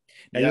Absolutely. grappa?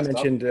 Now, Yes, you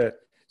mentioned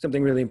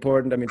something really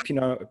important. I mean,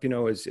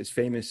 Pinot is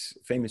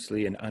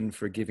famously an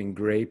unforgiving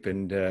grape,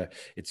 and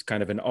it's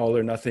kind of an all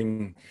or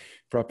nothing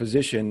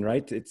proposition,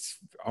 right? It's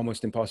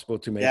almost impossible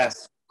to make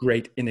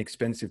great,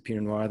 inexpensive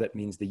Pinot Noir. That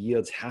means the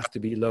yields have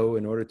to be low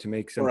in order to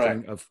make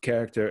something of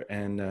character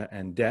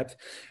and depth.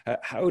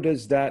 How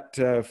does that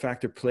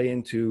factor play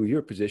into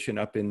your position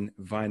up in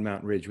Vine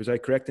Mountain Ridge? Was I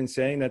correct in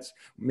saying that's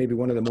maybe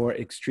one of the more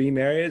extreme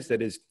areas,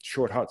 that is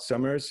short, hot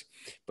summers,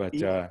 but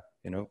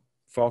you know,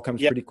 fall comes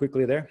pretty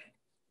quickly there?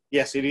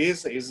 Yes, it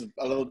is.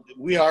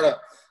 We are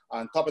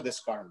on top of the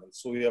escarpment,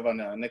 so we have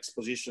an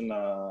exposition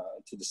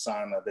to the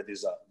sun that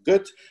is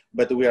good,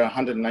 but we are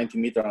 190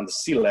 meters on the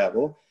sea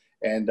level.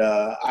 And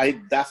I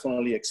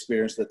definitely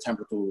experienced the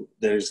temperature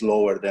that is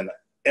lower than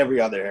every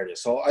other area.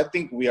 So I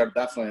think we are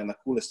definitely in the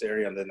coolest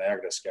area in the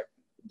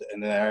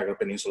Niagara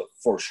Peninsula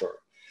for sure.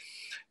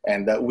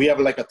 And we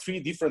have like a 3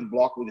 different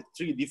block with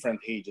 3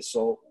 different ages.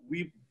 So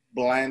we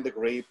blend the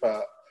grape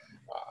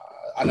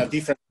on a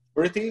different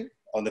purity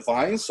on the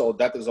vines. So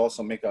that is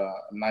also make a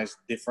nice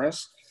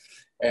difference.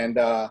 And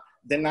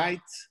the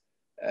night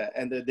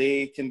and the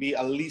day can be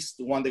at least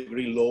 1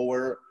 degree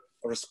lower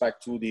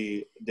respect to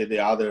the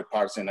other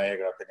parts in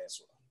Niagara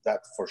Peninsula,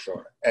 that for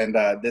sure. And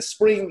the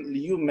spring,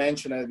 you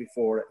mentioned it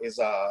before, is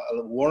a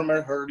little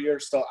warmer earlier.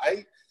 So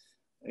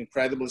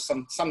incredible,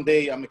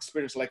 someday I'm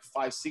experiencing like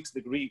 5-6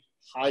 degrees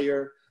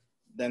higher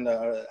than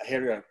the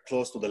area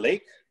close to the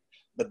lake,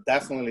 but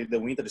definitely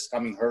the winter is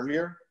coming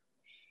earlier.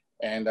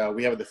 And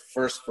we have the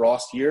first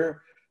frost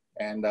here,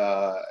 and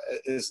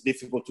it's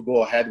difficult to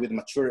go ahead with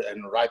mature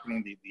and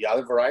ripening the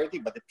other variety,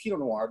 but the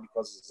Pinot Noir,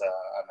 because it's an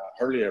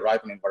earlier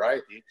ripening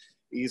variety,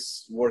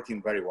 is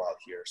working very well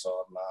here. So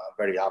I'm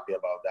very happy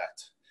about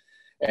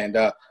that.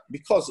 And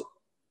because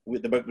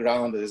with the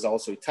background is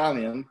also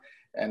Italian,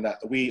 and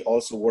we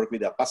also work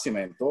with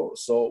Appassimento,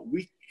 so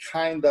we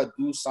kind of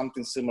do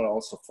something similar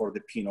also for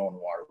the Pinot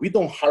Noir. We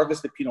don't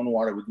harvest the Pinot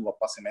Noir, we do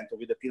Appassimento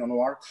with the Pinot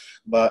Noir,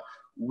 but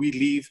we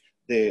leave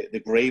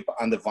the grape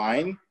on the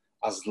vine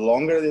as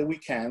longer as we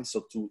can,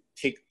 so to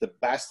take the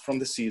best from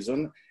the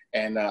season.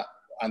 And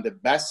on the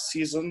best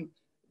season,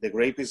 the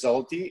grape is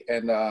healthy,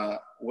 and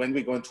when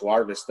we're going to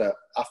harvest, a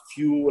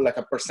few, like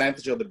a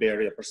percentage of the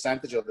berry, a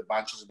percentage of the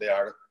bunches, they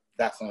are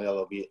definitely a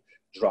little bit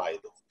dried.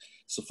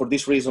 So for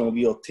this reason,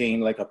 we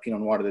obtain like a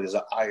Pinot Noir that is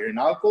higher in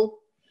alcohol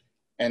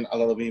and a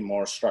little bit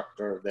more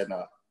structured than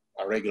a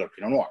regular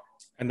Pinot Noir.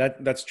 And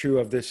that's true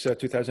of this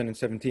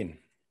 2017?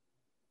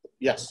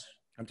 Yes.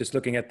 I'm just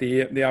looking at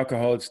the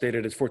alcohol. It's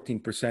stated as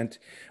 14%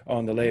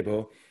 on the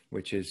label,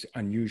 which is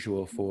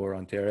unusual for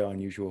Ontario,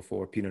 unusual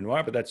for Pinot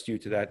Noir, but that's due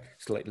to that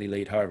slightly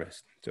late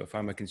harvest. So if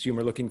I'm a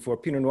consumer looking for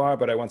Pinot Noir,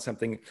 but I want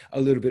something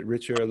a little bit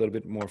richer, a little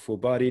bit more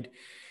full-bodied,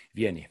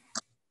 Vieni.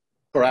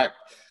 Correct.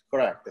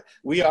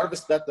 We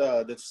harvest that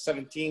the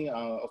 17th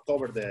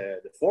October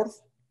the 4th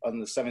on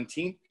the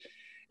 17th,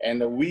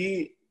 and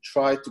we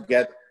try to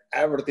get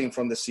everything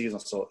from the season.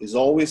 So it's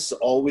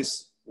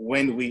always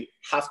when we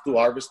have to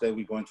harvest, then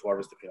we're going to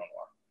harvest the Pinot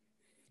Noir.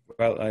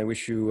 Well, I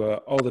wish you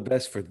all the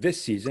best for this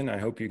season. I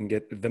hope you can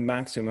get the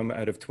maximum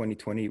out of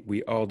 2020.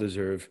 We all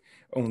deserve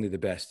only the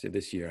best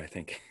this year, I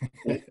think.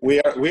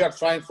 we are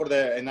trying for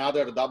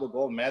another double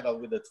gold medal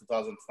with the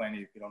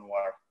 2020 Pinot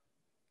Noir.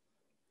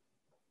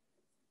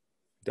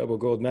 Double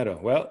gold medal.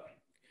 Well,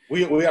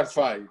 We are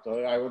trying.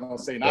 I will not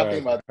say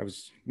nothing, but I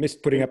was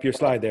missed putting up your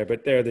slide there,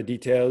 but there are the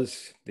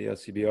details. The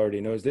LCBO already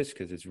knows this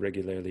because it's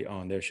regularly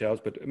on their shelves.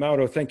 But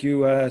Mauro, thank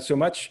you so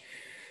much.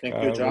 Thank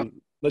you, John.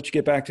 We'll let you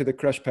get back to the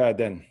crush pad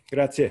then.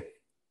 Grazie.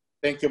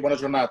 Thank you. Buona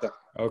giornata.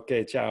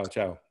 Okay, ciao,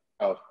 ciao.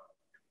 Ciao.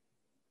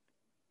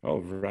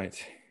 All right.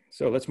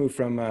 So let's move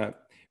from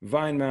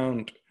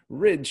Vinemount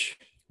Ridge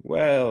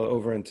well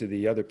over into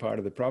the other part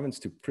of the province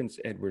to Prince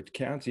Edward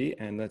County.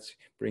 And let's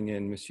bring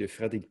in Monsieur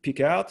Frédéric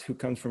Picard, who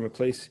comes from a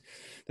place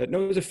that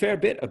knows a fair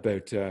bit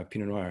about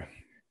Pinot Noir.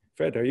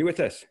 Fred, are you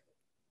with us?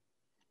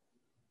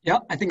 Yeah,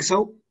 I think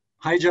so.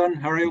 Hi, John.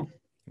 How are you?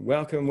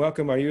 Welcome,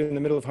 welcome. Are you in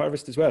the middle of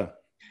harvest as well?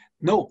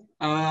 No,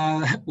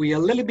 we are a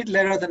little bit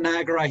later than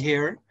Niagara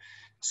here.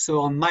 So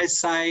on my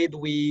side,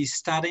 we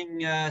starting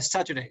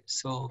Saturday.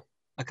 So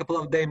a couple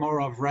of days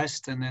more of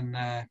rest and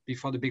then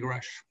before the big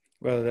rush.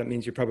 Well, that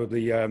means you're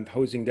probably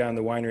hosing down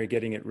the winery,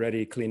 getting it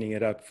ready, cleaning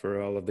it up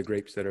for all of the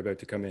grapes that are about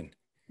to come in.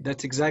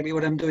 That's exactly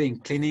what I'm doing.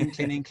 Cleaning,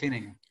 cleaning,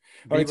 cleaning.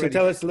 All right, so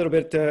tell us a little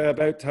bit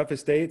about Huff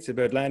Estates,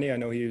 about Lanny. I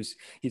know he's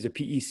a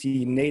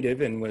PEC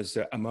native and was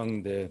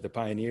among the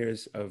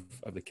pioneers of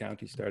the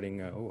county starting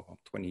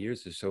 20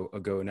 years or so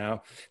ago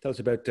now. Tell us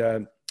about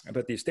the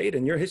estate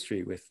and your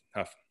history with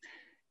Huff.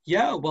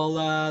 Yeah, well,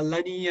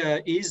 Lanny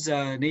is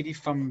native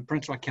from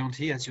Prince Edward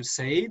County, as you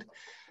said.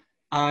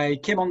 I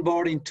came on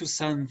board in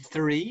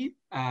 2003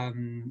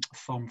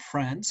 from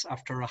France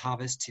after a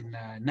harvest in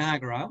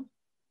Niagara.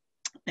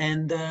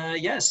 And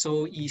yeah,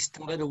 so he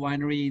started a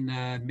winery in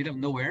the middle of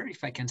nowhere,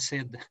 if I can say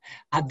it,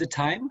 at the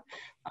time.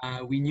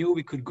 We knew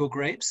we could grow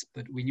grapes,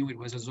 but we knew it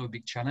was also a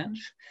big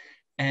challenge.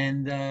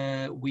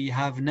 And we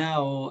have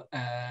now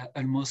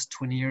almost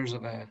 20 years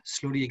of a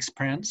slowly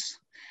experience.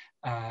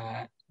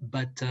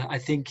 But I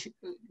think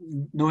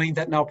knowing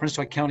that now Prince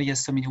Edward County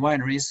has so many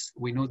wineries,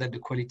 we know that the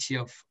quality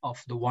of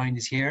the wine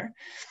is here.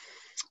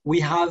 We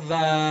have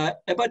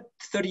about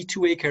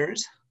 32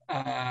 acres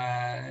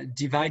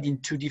divided in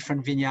two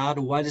different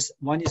vineyards.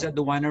 One is at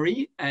the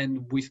winery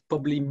and with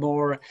probably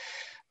more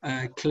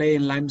clay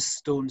and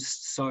limestone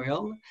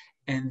soil.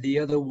 And the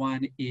other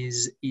one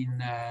is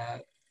in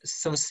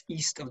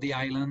southeast of the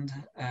island.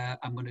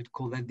 I'm going to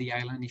call that the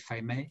island, if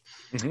I may.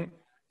 Mm-hmm.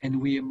 And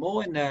we are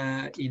more in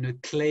a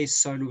clay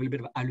soil with a little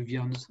bit of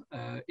alluvions.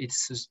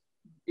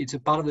 It's a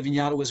part of the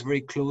vineyard that was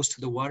very close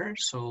to the water,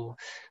 so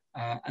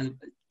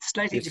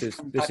slightly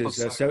different type of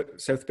soil. This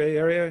is South Bay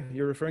area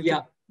you're referring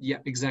to? Yeah,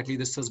 exactly,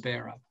 the South Bay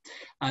area.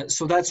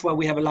 So that's why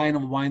we have a line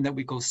of wine that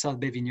we call South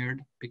Bay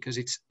Vineyard, because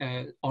it's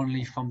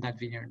only from that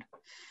vineyard.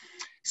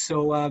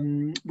 So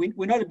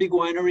we're not a big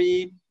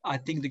winery. I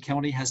think the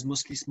county has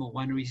mostly small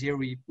wineries here.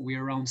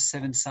 We're around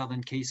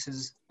 7,000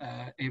 cases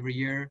every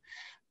year.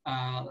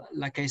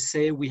 Like I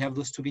say, we have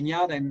those two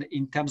vineyards, and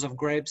in terms of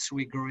grapes,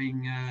 we're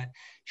growing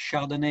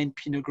Chardonnay and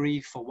Pinot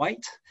Gris for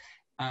white,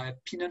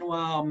 Pinot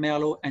Noir,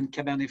 Merlot, and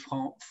Cabernet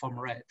Franc for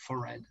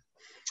red.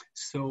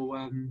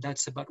 So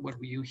that's about what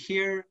we do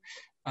here.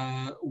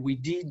 We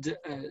did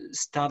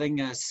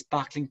starting a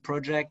sparkling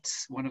project,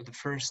 one of the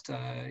first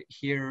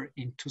here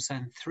in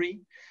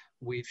 2003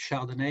 with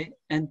Chardonnay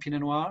and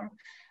Pinot Noir.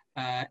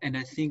 And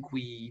I think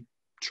we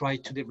try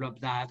to develop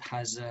that,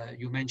 as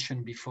you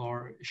mentioned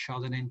before,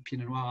 Chardonnay and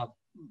Pinot Noir,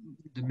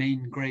 the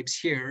main grapes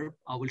here.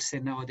 I will say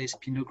nowadays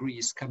Pinot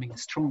Gris is coming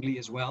strongly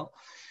as well.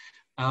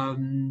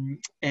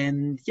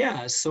 And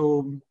yeah,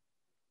 so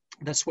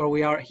that's where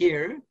we are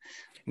here.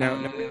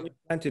 Now, when you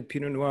planted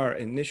Pinot Noir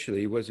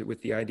initially, was it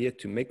with the idea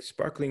to make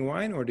sparkling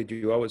wine, or did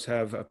you always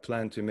have a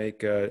plan to make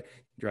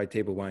dry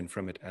table wine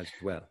from it as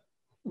well?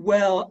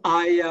 Well,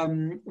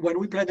 when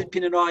we planted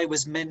Pinot Noir, it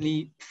was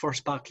mainly for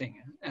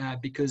sparkling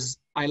because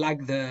I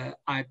like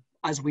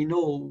as we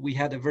know, we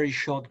had a very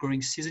short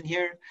growing season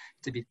here.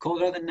 It's a bit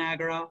colder than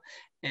Niagara,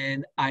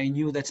 and I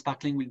knew that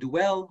sparkling will do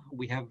well.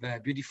 We have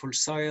beautiful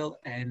soil,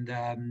 and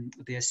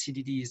the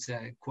acidity is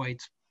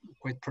quite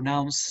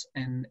pronounced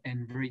and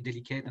very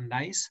delicate and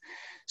nice.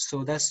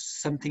 So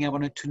that's something I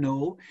wanted to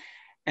know.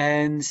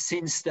 And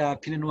since the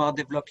Pinot Noir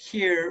developed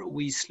here,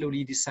 we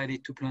slowly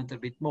decided to plant a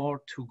bit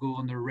more to go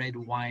on the red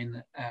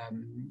wine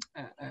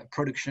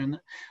production.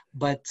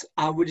 But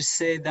I would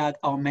say that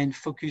our main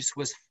focus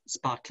was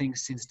sparkling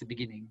since the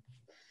beginning.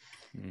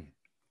 Mm.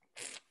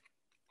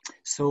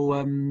 So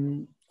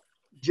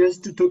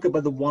just to talk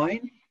about the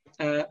wine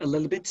a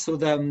little bit. So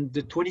the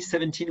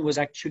 2017 was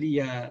actually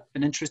an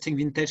interesting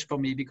vintage for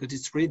me because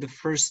it's really the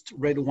first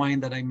red wine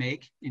that I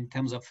make in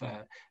terms of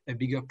a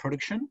bigger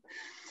production.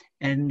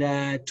 And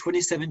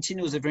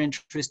 2017 was a very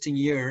interesting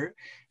year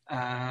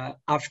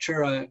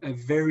after a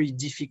very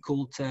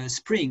difficult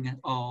spring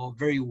or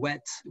very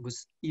wet. It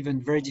was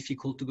even very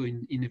difficult to go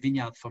in a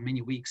vineyard for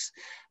many weeks.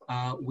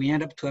 We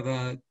ended up to have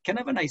a kind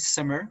of a nice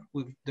summer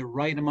with the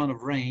right amount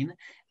of rain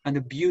and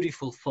a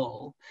beautiful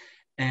fall.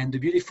 And the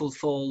beautiful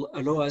fall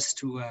allowed us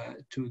to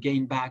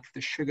gain back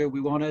the sugar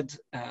we wanted,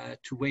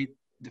 to wait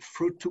the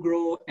fruit to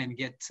grow and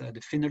get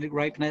the phenolic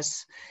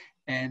ripeness.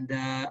 And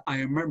I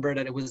remember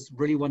that it was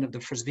really one of the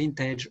first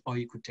vintage, or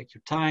you could take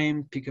your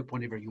time, pick up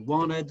whenever you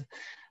wanted.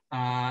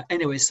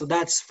 Anyway, so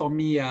that's for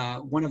me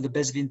one of the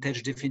best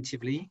vintage,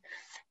 definitively.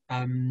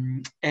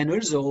 And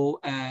also,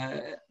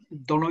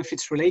 don't know if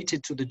it's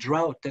related to the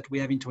drought that we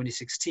have in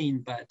 2016,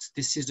 but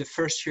this is the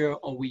first year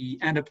or we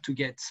end up to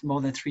get more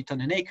than 3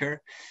 tons an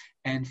acre.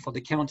 And for the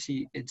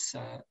county, it's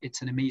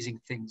an amazing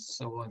thing.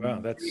 So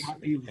wow,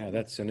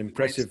 that's an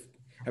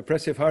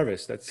impressive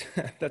harvest. That's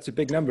that's a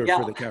big number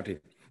for the county.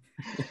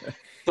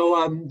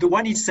 So the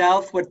wine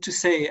itself, what to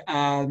say?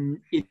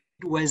 It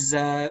was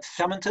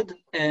fermented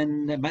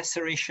and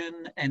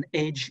maceration and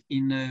aged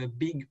in a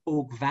big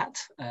oak vat,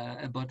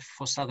 about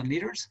 4,000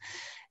 liters.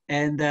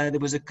 And there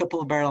was a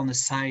couple of barrels on the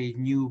side,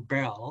 new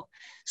barrel.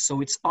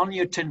 So it's only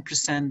a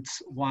 10%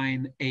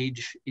 wine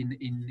aged in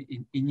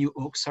new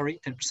oak,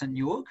 10%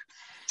 new oak.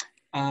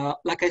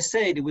 Like I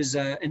said, it was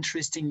an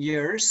interesting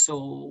year.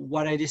 So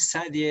what I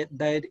decided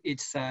that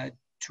it's to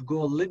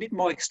go a little bit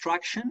more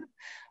extraction.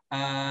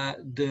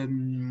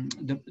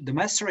 The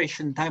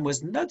maceration time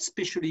was not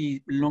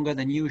especially longer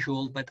than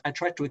usual, but I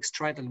tried to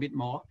extract a little bit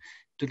more,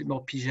 do a little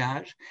more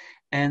pigeage.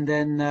 And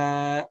then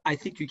I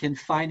think you can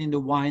find in the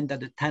wine that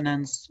the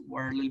tannins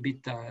were a little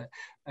bit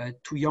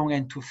too young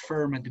and too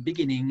firm at the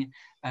beginning.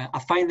 I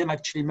find them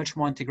actually much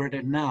more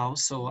integrated now,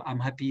 so I'm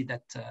happy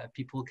that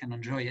people can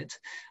enjoy it.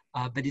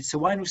 But it's a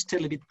wine who's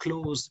still a bit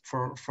closed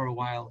for a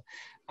while.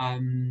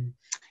 In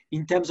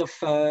terms of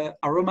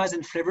aromas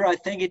and flavor, I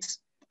think it's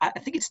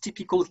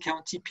typical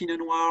county Pinot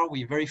Noir.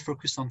 We're very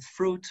focused on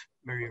fruit,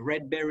 very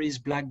red berries,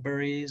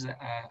 blackberries,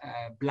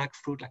 black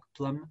fruit like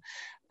plum.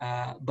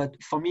 But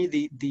for me,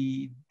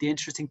 the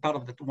interesting part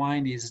of that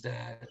wine is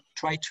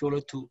try to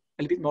allow to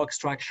a little bit more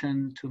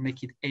extraction to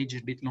make it age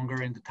a bit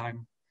longer in the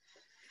time.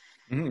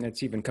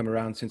 It's even come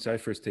around since I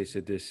first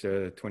tasted this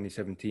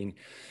 2017.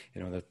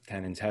 You know, the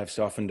tannins have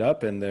softened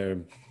up and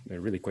they're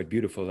really quite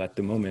beautiful at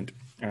the moment.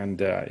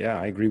 And yeah,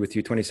 I agree with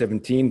you.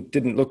 2017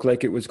 didn't look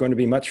like it was going to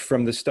be much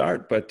from the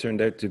start, but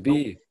turned out to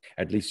be,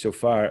 at least so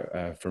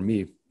far, for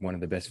me, one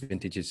of the best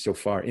vintages so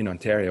far in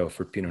Ontario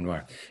for Pinot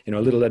Noir. You know,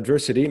 a little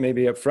adversity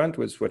maybe up front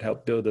was what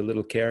helped build a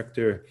little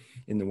character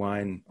in the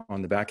wine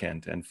on the back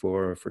end. And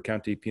for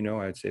County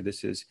Pinot, I'd say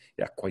this is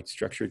quite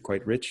structured,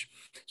 quite rich,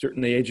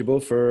 certainly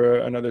ageable for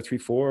another 3,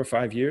 4, or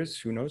 5 years.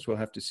 Who knows? We'll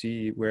have to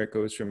see where it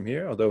goes from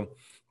here. Although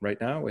right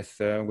now, with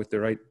the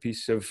right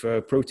piece of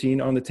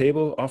protein on the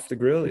table, off the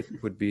grill, it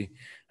would be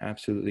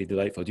absolutely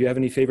delightful. Do you have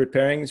any favorite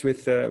pairings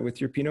with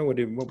your Pinot?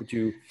 What would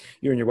you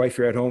and your wife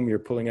are at home, you're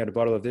pulling out a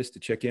bottle of this to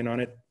check in on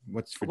it?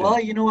 What's for dinner?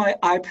 Well, you know,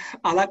 I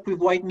like with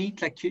white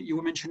meat, like you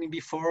were mentioning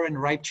before, and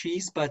ripe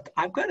cheese, but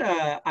I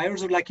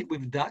also like it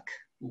with duck.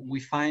 We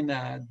find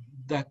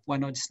duck, why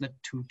not, it's not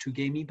too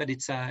gamey, but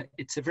it's a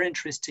very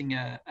interesting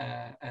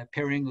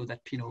pairing with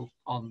that Pinot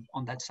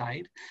on that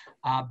side.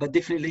 But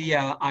definitely,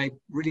 I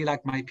really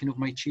like my Pinot with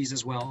my cheese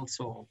as well.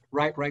 So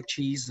ripe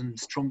cheese and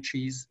strong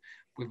cheese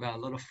with a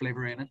lot of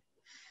flavor in it.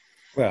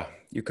 Well,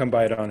 you come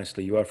by it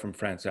honestly. You are from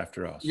France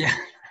after all. So. Yeah,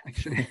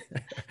 actually.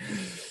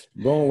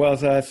 Bon, well,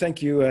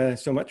 thank you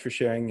so much for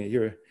sharing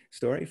your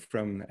story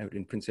from out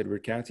in Prince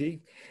Edward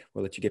County.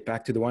 We'll let you get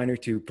back to the winery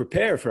to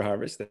prepare for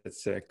harvest.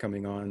 That's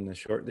coming on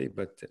shortly,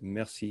 but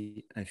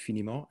merci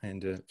infiniment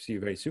and see you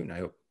very soon, I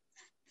hope.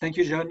 Thank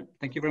you, John.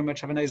 Thank you very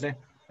much. Have a nice day.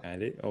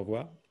 Allez, au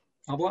revoir.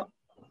 Au revoir.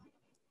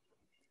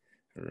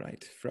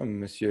 Right, from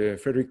Monsieur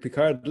Frederic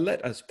Picard,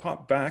 let us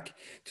pop back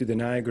to the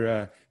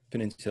Niagara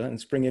Peninsula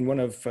and bring in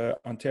one of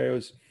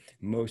Ontario's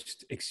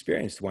most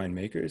experienced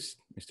winemakers,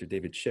 Mr.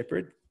 David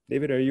Shepherd.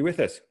 David, are you with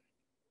us?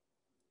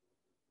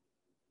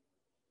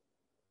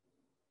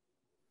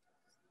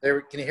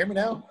 There, can you hear me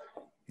now?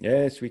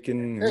 Yes, we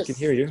can. Yes. We can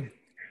hear you.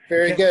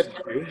 Very good.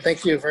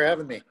 Thank you for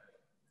having me.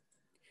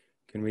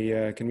 Can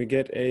we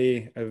get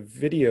a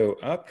video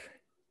up?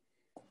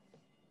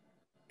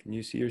 Can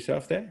you see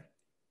yourself there?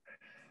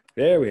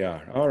 There we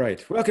are. All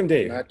right. Welcome,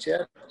 Dave. Not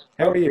yet.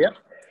 How are you? Yep.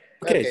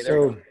 Okay,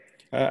 so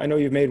I know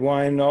you've made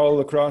wine all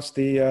across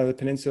the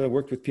peninsula,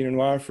 worked with Pinot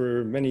Noir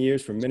for many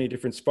years from many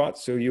different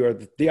spots. So you are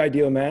the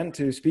ideal man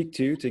to speak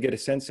to get a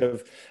sense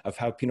of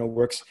how Pinot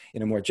works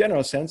in a more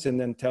general sense,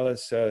 and then tell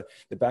us the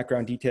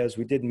background details.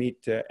 We did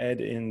meet Ed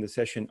in the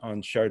session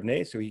on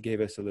Chardonnay, so he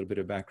gave us a little bit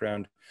of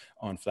background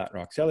on Flat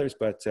Rock Cellars,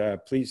 but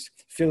please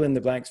fill in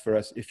the blanks for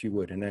us if you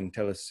would, and then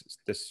tell us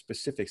the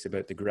specifics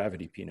about the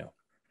Gravity Pinot.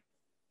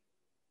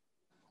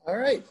 All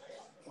right.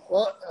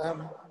 Well,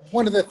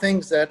 one of the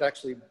things that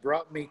actually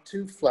brought me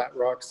to Flat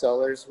Rock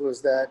Cellars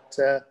was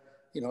that,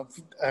 you know,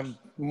 I'm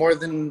more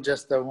than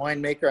just a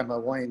winemaker. I'm a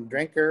wine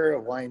drinker,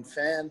 a wine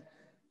fan.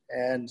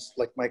 And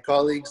like my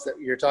colleagues that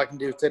you're talking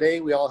to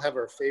today, we all have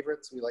our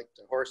favorites. We like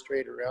to horse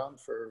trade around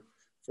for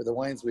the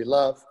wines we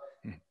love.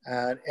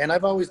 And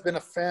I've always been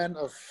a fan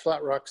of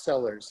Flat Rock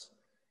Cellars,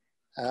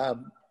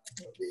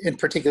 in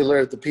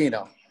particular the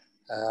Pinot.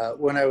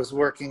 When I was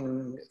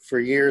working for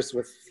years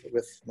with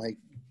my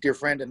dear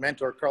friend and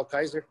mentor, Carl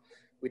Kaiser,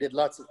 we did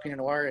lots of Pinot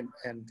Noir,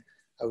 and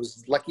I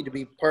was lucky to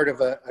be part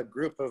of a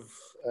group of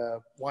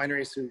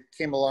wineries who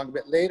came along a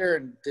bit later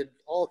and did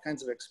all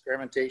kinds of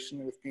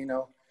experimentation with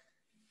Pinot.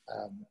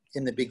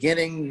 In the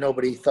beginning,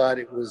 nobody thought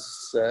it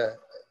was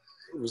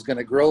was going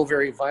to grow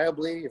very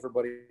viably.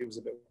 Everybody was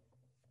a bit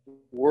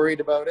worried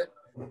about it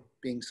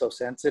being so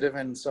sensitive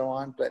and so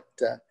on. But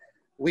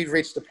we've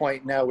reached a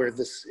point now where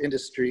this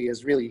industry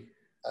is really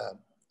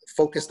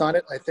focused on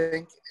it, I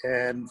think,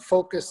 and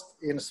focused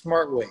in a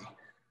smart way.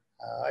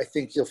 I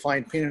think you'll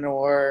find Pinot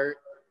Noir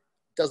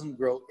doesn't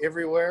grow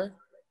everywhere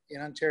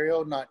in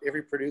Ontario. Not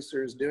every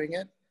producer is doing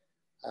it,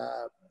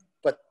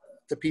 but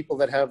the people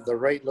that have the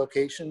right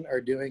location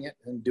are doing it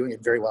and doing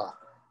it very well.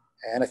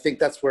 And I think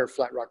that's where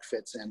Flat Rock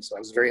fits in. So I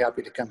was very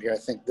happy to come here. I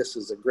think this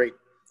is a great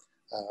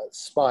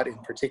spot in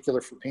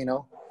particular for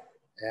Pinot.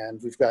 And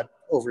we've got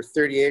over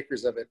 30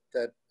 acres of it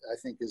that I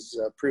think is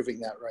proving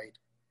that right.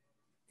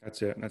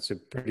 That's a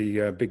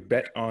pretty big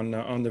bet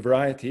on the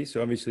variety.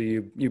 So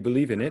obviously you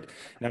believe in it.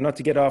 Now, not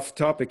to get off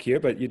topic here,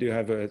 but you do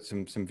have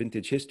some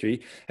vintage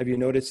history. Have you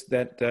noticed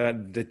that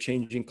the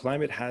changing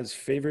climate has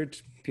favored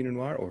Pinot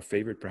Noir, or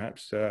favored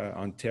perhaps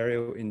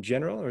Ontario in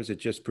general, or is it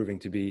just proving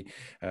to be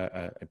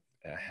a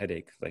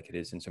headache like it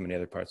is in so many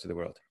other parts of the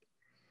world?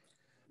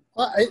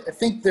 Well, I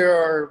think there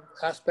are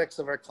aspects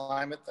of our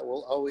climate that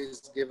will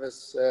always give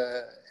us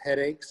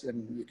headaches,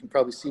 and you can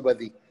probably see by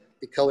the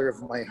color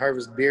of my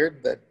harvest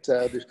beard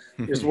that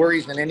there's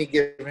worries in any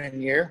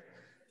given year.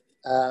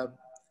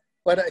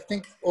 But I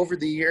think over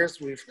the years,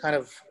 we've kind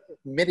of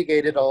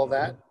mitigated all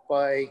that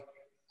by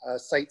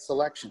site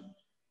selection.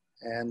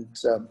 And,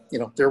 you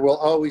know, there will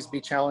always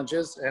be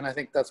challenges. And I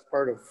think that's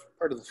part of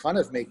the fun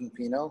of making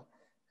Pinot.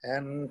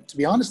 And to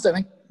be honest, I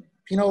think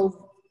Pinot,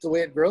 the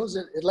way it grows,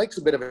 it likes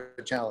a bit of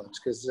a challenge,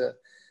 because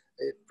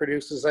it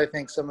produces, I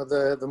think, some of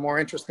the more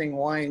interesting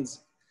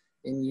wines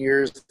in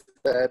years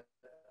that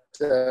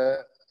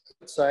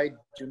outside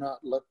do not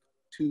look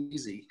too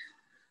easy.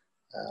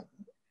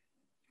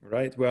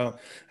 Right. Well,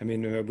 I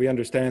mean, we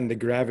understand the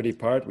gravity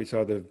part. We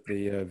saw the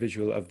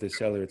visual of the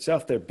cellar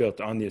itself. They're built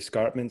on the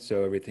escarpment,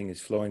 so everything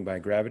is flowing by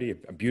gravity,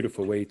 a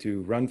beautiful way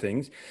to run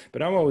things.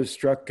 But I'm always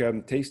struck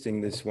tasting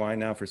this wine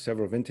now for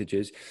several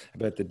vintages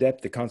about the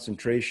depth, the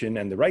concentration,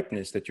 and the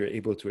ripeness that you're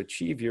able to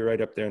achieve. You're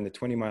right up there in the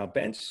 20-mile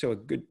bench, so a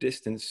good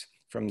distance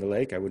from the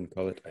lake. I wouldn't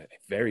call it a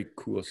very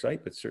cool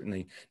site, but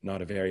certainly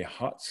not a very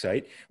hot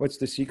site. What's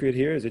the secret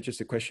here? Is it just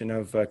a question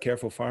of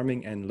careful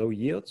farming and low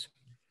yields?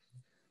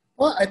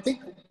 Well, I think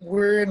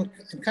we're in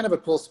kind of a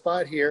cool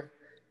spot here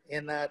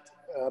in that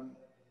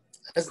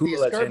as cool, the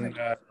escarpment...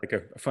 As in, like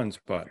a fun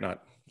spot,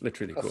 not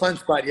literally cool. A fun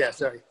spot, yeah,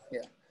 sorry,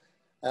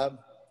 yeah.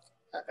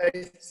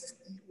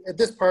 At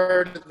this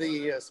part of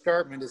the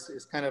escarpment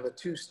is kind of a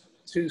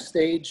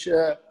two-stage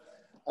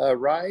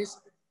rise,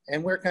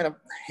 and we're kind of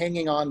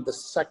hanging on the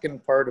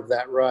second part of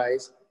that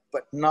rise,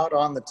 but not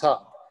on the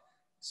top.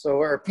 So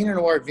our Pinot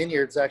Noir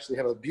vineyards actually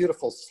have a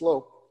beautiful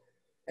slope,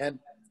 and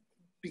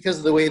because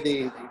of the way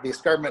the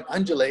escarpment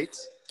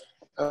undulates,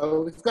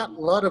 we've got a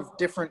lot of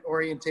different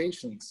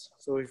orientations.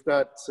 So we've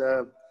got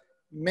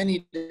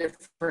many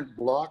different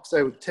blocks.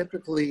 I would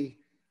typically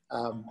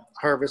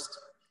harvest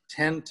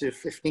 10 to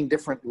 15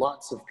 different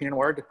lots of Pinot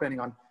Noir, depending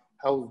on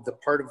how the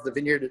part of the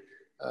vineyard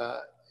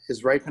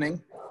is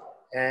ripening.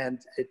 And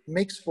it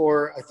makes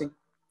for, I think,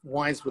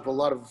 wines with a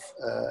lot of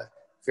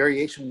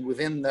variation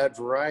within that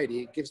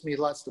variety. It gives me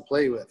lots to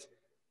play with.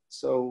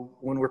 So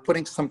when we're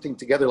putting something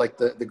together like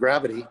the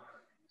gravity,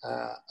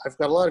 I've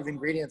got a lot of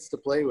ingredients to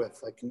play with.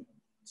 I can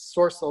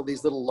source all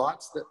these little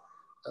lots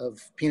of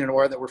Pinot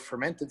Noir that were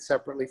fermented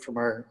separately from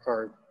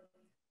our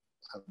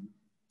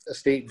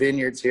estate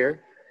vineyards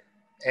here,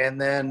 and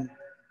then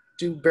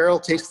do barrel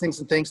tastings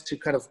and things to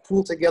kind of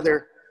pool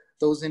together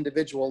those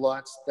individual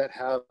lots that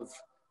have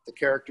the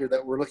character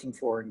that we're looking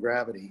for in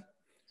gravity.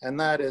 And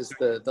that is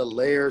the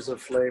layers of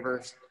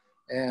flavors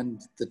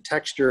and the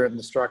texture and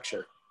the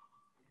structure.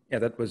 Yeah,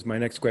 that was my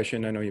next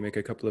question. I know you make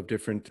a couple of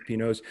different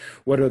Pinots.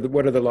 What are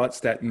the lots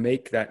that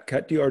make that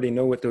cut? Do you already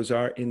know what those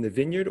are in the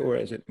vineyard, or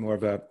is it more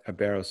of a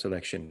barrel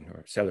selection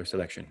or cellar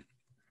selection?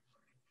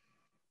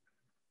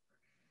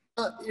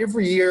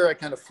 Every year I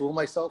kind of fool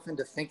myself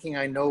into thinking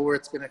I know where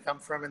it's going to come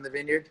from in the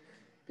vineyard,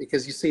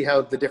 because you see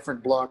how the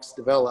different blocks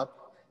develop.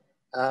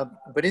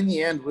 But in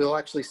the end, we'll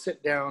actually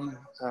sit down,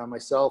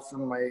 myself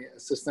and my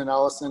assistant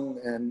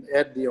Allison and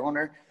Ed, the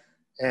owner,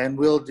 and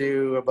we'll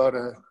do about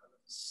a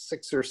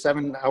 6 or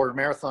 7 hour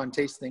marathon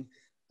tasting,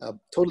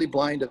 totally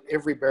blind of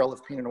every barrel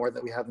of Pinot Noir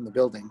that we have in the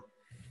building.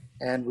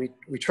 And we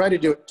try to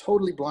do it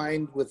totally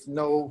blind with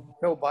no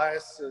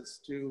bias as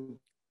to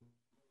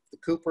the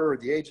cooper or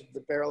the age of the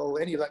barrel,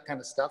 any of that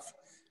kind of stuff,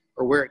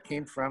 or where it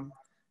came from.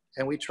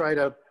 And we try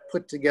to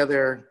put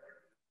together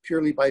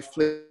purely by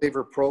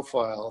flavor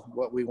profile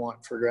what we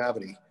want for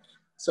gravity.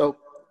 So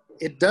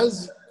it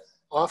does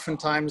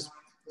oftentimes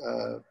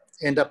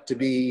end up to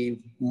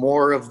be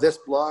more of this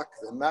block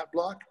than that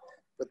block,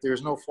 but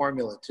there's no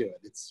formula to it.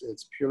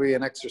 It's purely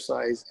an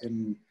exercise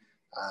in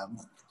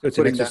so it's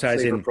an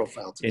exercise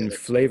in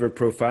flavor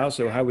profile.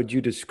 So how would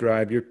you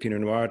describe your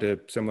Pinot Noir to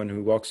someone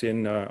who walks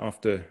in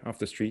off the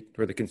street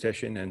or the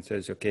concession and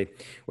says, okay,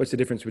 what's the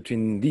difference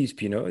between these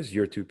Pinots,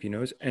 your two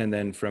Pinots, and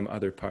then from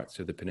other parts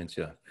of the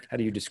peninsula? How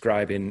do you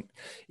describe in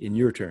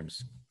your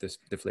terms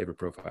the flavor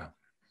profile?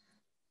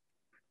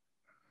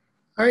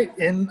 All right,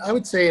 and I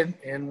would say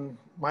in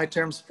my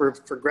terms for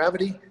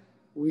gravity,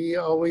 we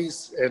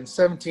always, and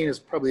 17 is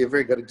probably a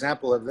very good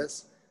example of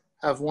this,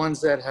 have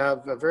ones that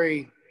have a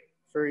very,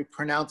 very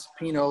pronounced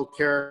Pinot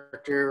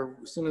character.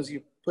 As soon as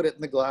you put it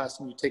in the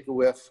glass and you take a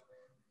whiff,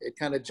 it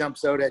kind of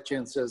jumps out at you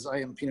and says, I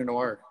am Pinot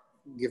Noir,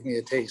 give me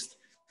a taste.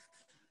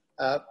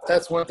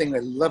 That's one thing I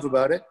love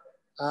about it.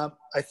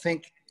 I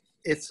think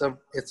it's a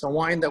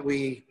wine that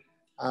we,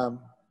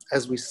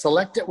 as we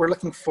select it, we're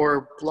looking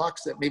for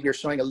blocks that maybe are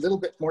showing a little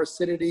bit more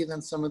acidity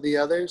than some of the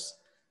others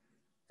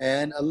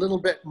and a little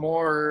bit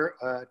more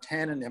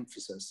tannin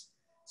emphasis.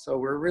 So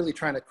we're really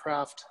trying to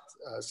craft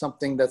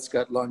something that's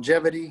got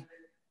longevity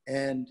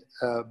and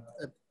a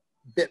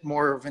bit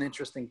more of an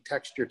interesting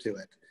texture to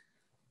it.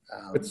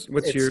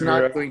 What's your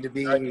not going to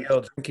be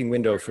ideal drinking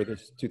window for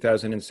this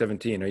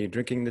 2017? Are you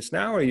drinking this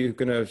now, or are you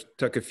going to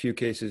tuck a few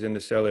cases in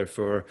the cellar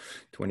for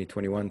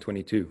 2021,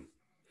 22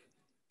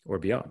 or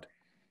beyond?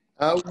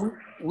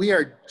 We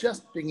are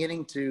just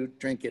beginning to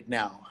drink it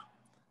now.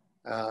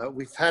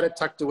 We've had it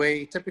tucked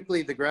away.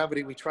 Typically, the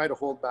gravity we try to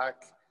hold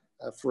back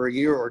for a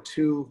year or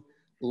two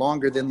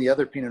longer than the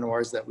other Pinot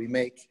Noirs that we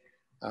make,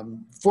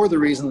 for the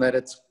reason that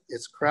it's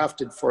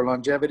crafted for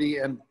longevity,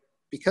 and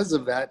because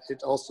of that,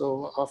 it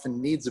also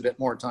often needs a bit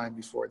more time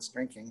before it's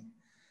drinking.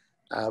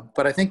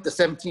 But I think the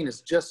 17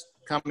 is just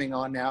coming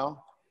on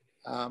now.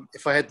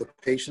 If I had the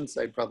patience,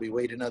 I'd probably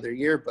wait another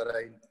year, but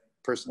I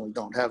personally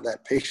don't have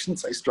that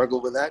patience. I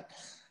struggle with that.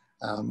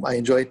 I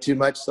enjoy it too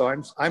much, so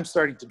I'm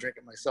starting to drink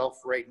it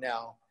myself right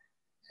now.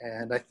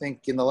 And I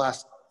think in the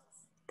last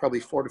probably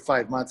 4 to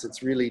 5 months,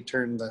 it's really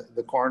turned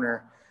the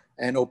corner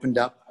and opened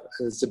up.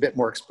 It's a bit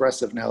more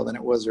expressive now than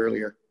it was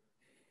earlier.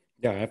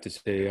 Yeah, I have to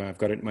say, I've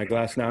got it in my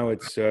glass now.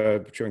 It's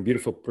showing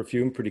beautiful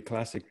perfume, pretty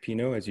classic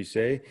Pinot, as you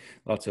say.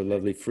 Lots of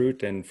lovely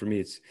fruit. And for me,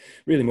 it's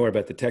really more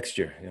about the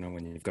texture. You know,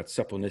 when you've got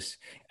suppleness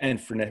and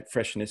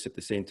freshness at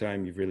the same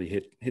time, you've really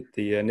hit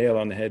the nail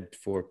on the head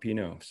for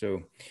Pinot.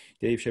 So,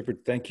 Dave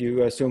Shepherd, thank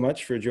you so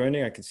much for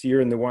joining. I can see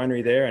you're in the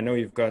winery there. I know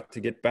you've got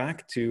to get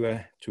back to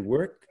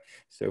work.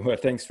 So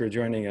thanks for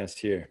joining us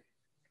here.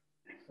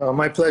 Oh,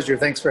 my pleasure.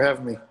 Thanks for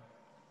having me.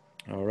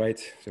 All right.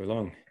 So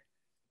long.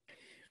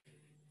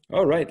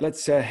 All right,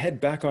 let's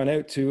head back on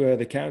out to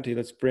the county.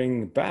 Let's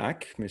bring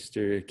back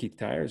Mr. Keith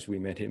Tyers. We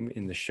met him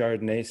in the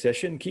Chardonnay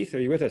session. Keith,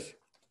 are you with us?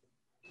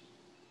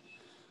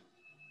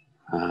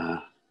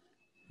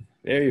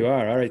 There you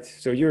are. All right.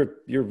 So you're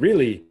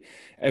really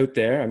out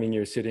there. I mean,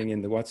 you're sitting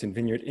in the Watson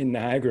Vineyard in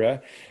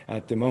Niagara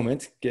at the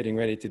moment, getting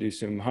ready to do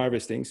some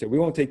harvesting. So we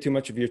won't take too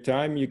much of your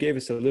time. You gave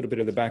us a little bit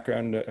of the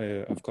background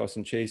of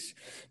Clausen Chase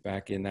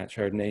back in that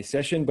Chardonnay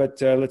session, but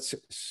let's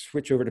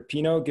switch over to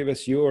Pinot. Give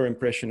us your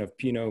impression of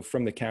Pinot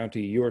from the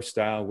county, your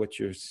style, what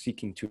you're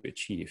seeking to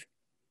achieve.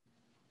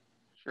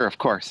 Sure, of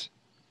course.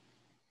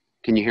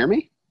 Can you hear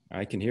me?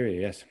 I can hear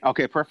you, yes.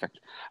 Okay, perfect.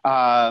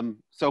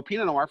 So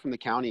Pinot Noir from the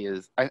county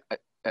is,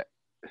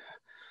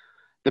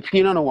 the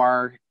Pinot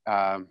Noir,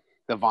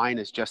 the vine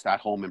is just at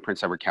home in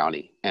Prince Edward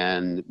County,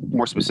 and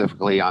more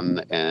specifically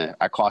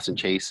at Clausen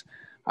Chase,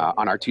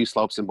 on our 2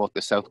 slopes in both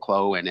the South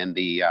Clos and in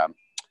the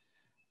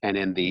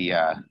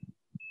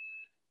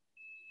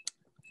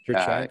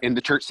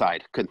church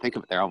side. Couldn't think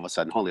of it there all of a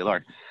sudden. Holy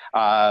Lord!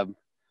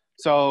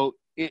 So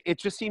it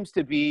just seems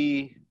to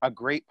be a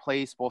great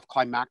place, both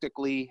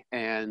climatically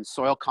and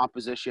soil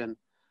composition,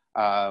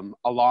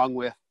 along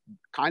with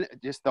kind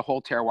of just the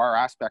whole terroir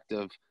aspect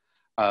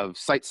of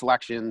site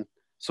selection,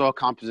 soil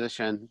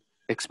composition,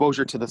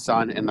 exposure to the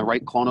sun, and the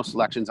right clonal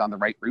selections on the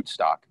right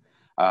rootstock.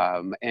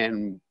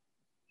 And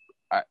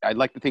I'd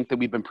like to think that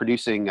we've been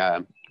producing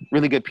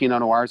really good Pinot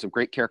Noirs of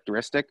great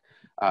characteristic,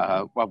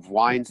 of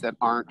wines that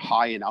aren't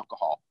high in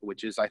alcohol,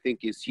 which is, I think,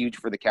 is huge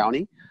for the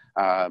county.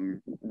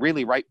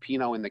 Really ripe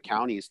Pinot in the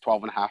county is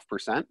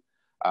 12.5%,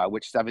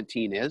 which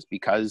 17 is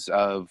because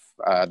of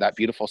that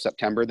beautiful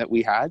September that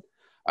we had.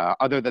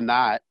 Other than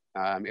that,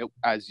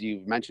 as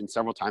you've mentioned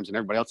several times and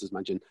everybody else has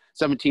mentioned,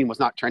 17 was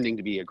not trending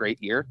to be a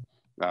great year,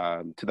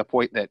 to the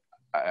point that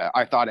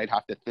I thought I'd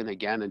have to thin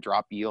again and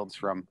drop yields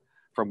from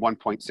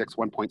 1.6,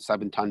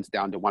 1.7 tons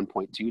down to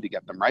 1.2 to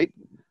get them right.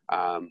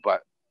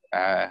 But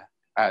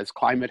as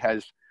climate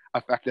has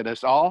affected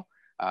us all,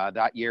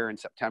 that year in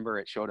September,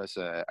 it showed us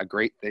a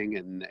great thing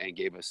and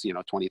gave us,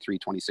 23,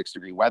 26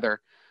 degree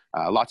weather,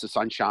 lots of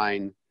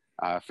sunshine,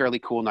 fairly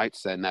cool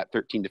nights in that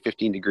 13 to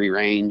 15 degree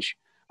range.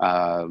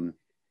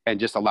 And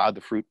just allowed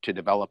the fruit to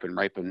develop and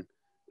ripen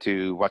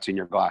to what's in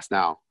your glass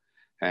now.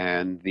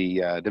 And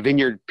the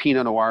Vineyard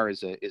Pinot Noir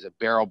is a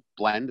barrel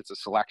blend. It's a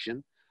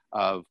selection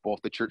of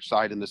both the church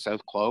side and the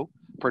South Clos,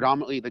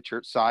 predominantly the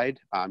church side,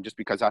 just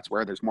because that's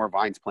where there's more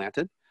vines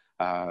planted.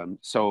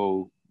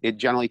 So it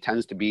generally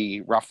tends to be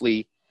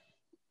roughly,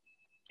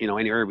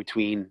 anywhere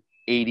between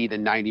 80 to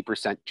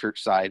 90%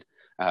 church side,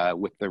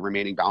 with the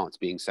remaining balance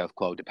being South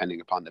Clos,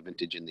 depending upon the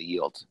vintage and the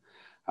yields.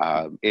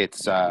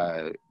 It's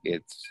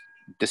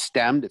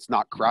destemmed, it's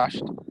not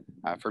crushed.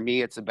 For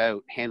me, it's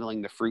about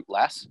handling the fruit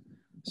less.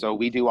 So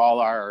we do all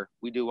our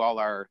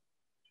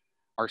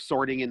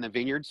sorting in the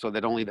vineyard so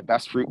that only the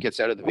best fruit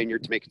gets out of the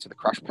vineyard to make it to the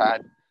crush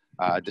pad.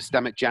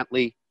 Destem it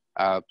gently,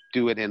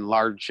 do it in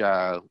large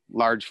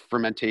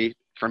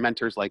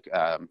fermenters like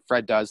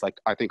Fred does, like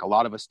I think a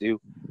lot of us do.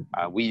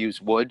 We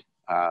use wood,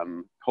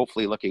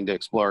 hopefully looking to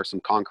explore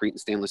some concrete and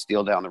stainless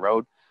steel down the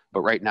road.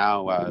 But right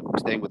now,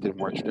 staying with the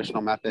more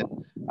traditional method,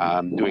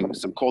 doing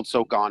some cold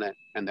soak on it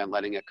and then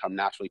letting it come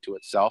naturally to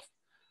itself.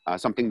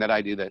 Something that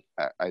I do that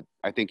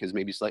I think is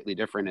maybe slightly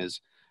different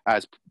is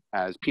as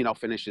Pinot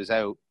finishes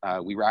out,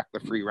 we rack the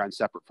free run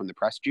separate from the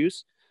pressed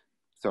juice.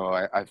 So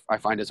I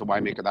find as a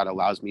winemaker that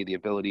allows me the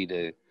ability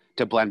to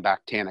blend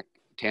back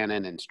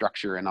tannin and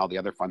structure and all the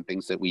other fun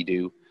things that we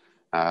do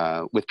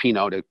with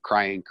Pinot to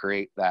try and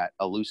create that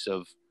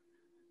elusive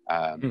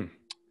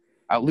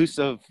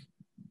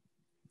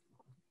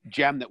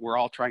gem that we're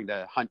all trying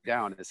to hunt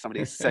down. As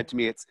somebody said to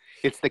me,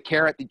 it's the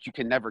carrot that you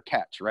can never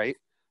catch, right?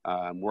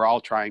 We're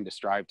all trying to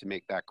strive to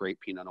make that great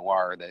Pinot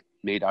Noir that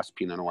made us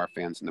Pinot Noir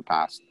fans in the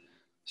past.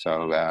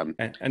 So,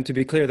 and to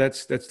be clear,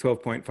 that's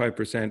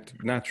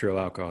 12.5% natural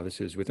alcohol.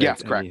 This is without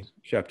yes, correct. Any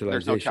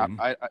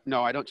chaptalization.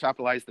 No, I don't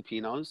chaptalize the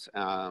Pinots,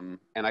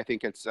 and I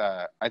think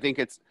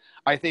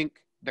I think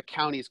the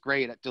county's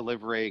great at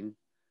delivering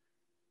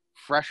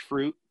fresh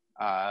fruit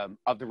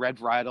of the red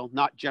varietal.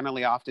 Not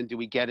generally often do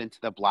we get into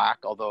the black,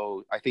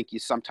 although I think you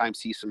sometimes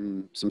see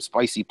some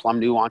spicy plum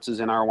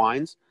nuances in our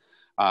wines,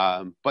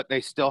 but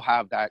they still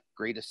have that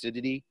great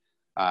acidity.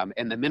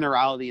 And the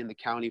minerality in the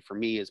county for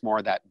me is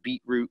more that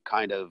beetroot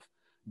kind of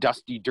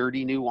dusty,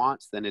 dirty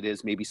nuance than it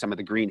is maybe some of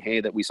the green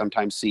hay that we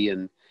sometimes see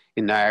in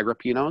Niagara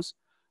Pinots.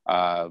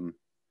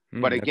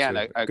 But again,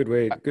 a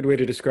good way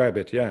to describe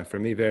it. Yeah, for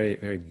me, very,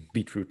 very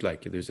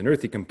beetroot-like. There's an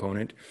earthy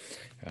component.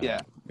 Yeah,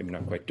 maybe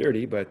not quite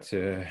dirty, but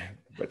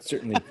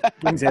certainly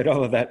brings out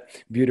all of that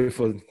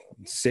beautiful,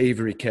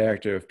 savory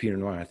character of Pinot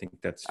Noir. I think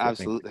that's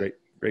absolutely great.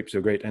 Grapes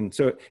so great, and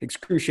so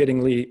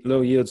excruciatingly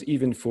low yields,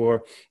 even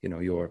for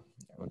your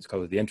let's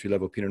call it the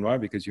entry-level Pinot Noir,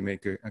 because you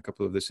make a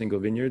couple of the single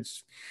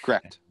vineyards.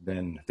 Correct. And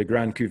then the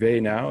Grand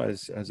Cuvée now,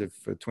 as of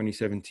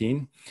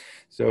 2017.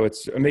 So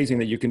it's amazing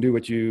that you can do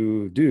what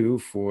you do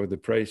for the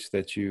price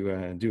that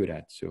you do it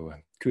at. So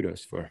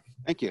kudos for.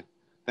 Thank you.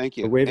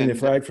 For waving the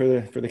flag for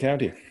the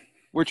county.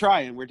 We're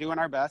trying. We're doing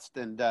our best,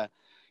 and the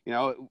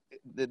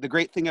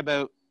great thing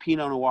about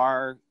Pinot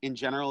Noir in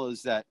general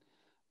is that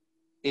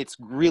it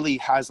really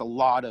has a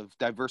lot of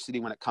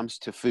diversity when it comes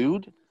to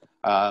food.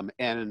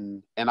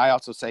 And I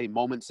also say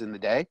moments in the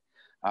day,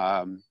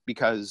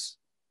 because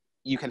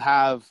you can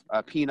have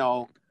a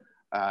Pinot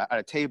at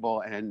a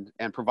table and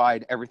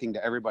provide everything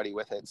to everybody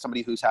with it.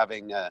 Somebody who's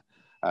having a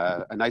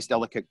nice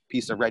delicate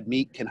piece of red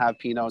meat can have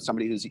Pinot.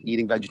 Somebody who's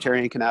eating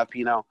vegetarian can have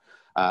Pinot.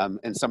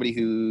 And somebody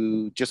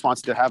who just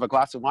wants to have a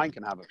glass of wine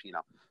can have a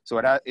Pinot. So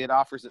it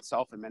offers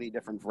itself in many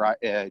different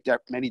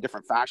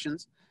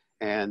fashions.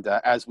 And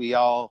as we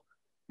all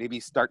maybe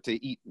start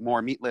to eat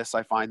more meatless,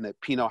 I find that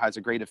Pinot has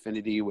a great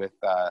affinity with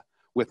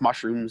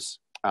mushrooms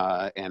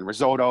and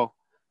risotto,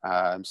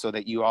 so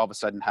that you all of a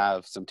sudden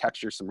have some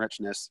texture, some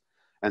richness,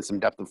 and some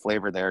depth of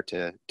flavor there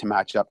to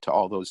match up to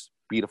all those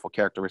beautiful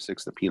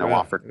characteristics that Pinot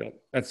offered.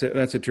 That's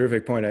a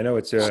terrific point. I know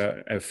it's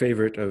a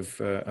favorite of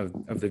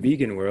the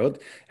vegan world,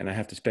 and I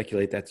have to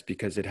speculate that's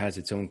because it has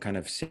its own kind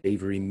of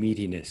savory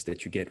meatiness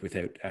that you get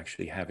without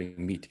actually having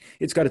meat.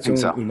 It's got its own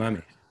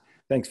umami.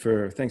 Thanks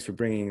for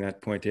bringing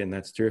that point in.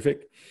 That's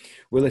terrific.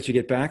 We'll let you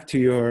get back to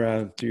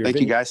your Thank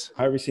you, guys.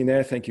 Harvesting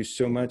there. Thank you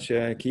so much,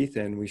 Keith,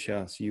 and we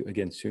shall see you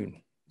again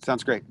soon.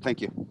 Sounds great.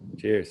 Thank you.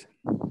 Cheers.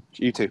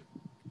 You too.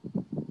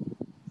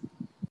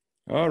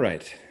 All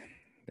right.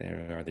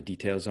 There are the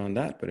details on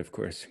that, but of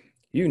course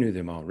you knew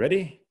them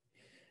already.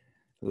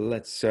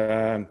 Let's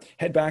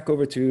head back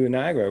over to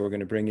Niagara. We're going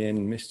to bring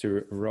in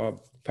Mr.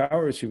 Rob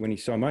Powers, who, when he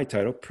saw my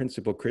title,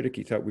 Principal Critic,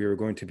 he thought we were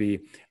going to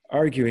be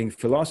arguing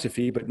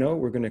philosophy, but no,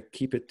 we're going to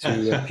keep it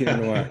to Pinot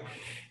Noir.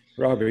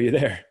 Rob, are you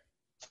there?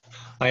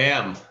 I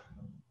am.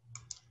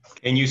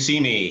 Can you see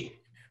me?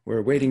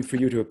 We're waiting for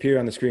you to appear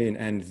on the screen,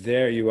 and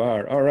there you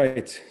are. All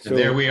right. So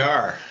there we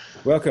are.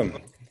 Welcome.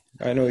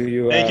 I know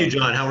you. Thank you,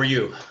 John. How are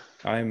you?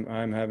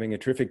 I'm having a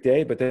terrific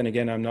day, but then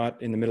again, I'm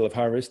not in the middle of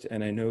harvest,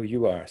 and I know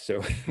you are. So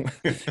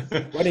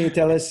why don't you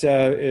tell us,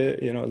 a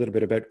little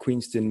bit about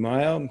Queenston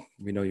Mile?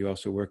 We know you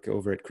also work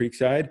over at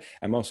Creekside.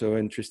 I'm also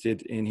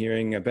interested in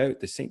hearing about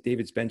the St.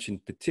 David's Bench in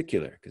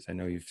particular, because I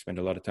know you've spent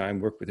a lot of time,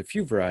 worked with a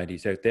few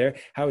varieties out there.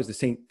 How is the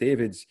St.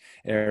 David's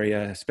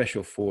area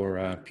special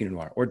for Pinot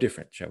Noir, or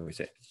different, shall we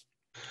say?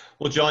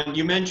 Well, John,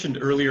 you mentioned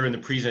earlier in the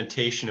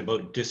presentation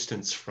about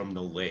distance from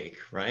the lake,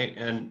 right?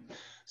 And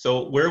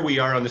so where we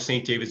are on the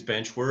St. David's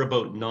Bench, we're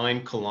about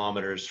 9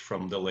 kilometers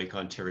from the Lake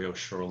Ontario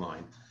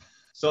shoreline.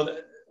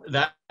 So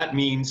that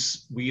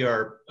means we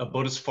are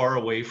about as far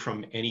away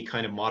from any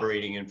kind of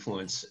moderating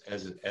influence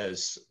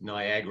as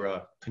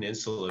Niagara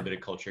Peninsula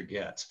viticulture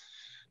gets.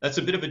 That's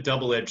a bit of a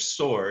double-edged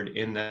sword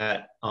in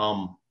that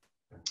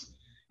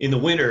in the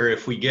winter,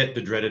 if we get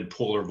the dreaded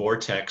polar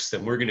vortex,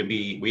 then we're going to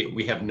be,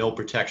 we have no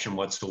protection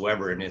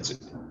whatsoever, and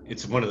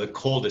it's one of the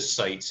coldest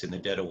sites in the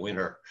dead of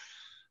winter.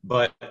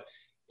 But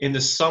in the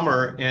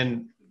summer,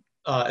 and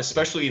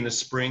especially in the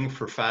spring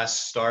for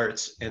fast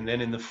starts, and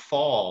then in the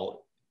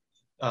fall,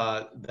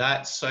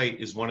 that site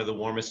is one of the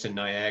warmest in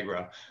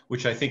Niagara,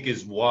 which I think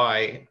is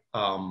why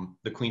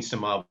the Queenston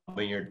Mile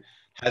Vineyard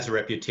has a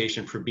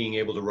reputation for being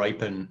able to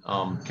ripen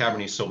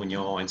Cabernet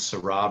Sauvignon and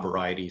Syrah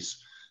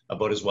varieties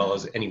about as well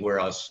as anywhere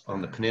else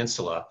on the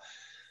peninsula.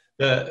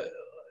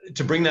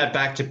 To bring that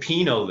back to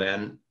Pinot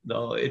then,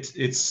 though,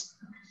 it's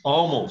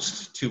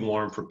almost too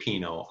warm for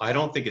Pinot. I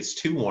don't think it's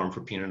too warm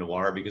for Pinot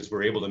Noir because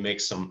we're able to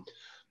make some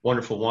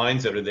wonderful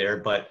wines out of there,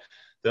 but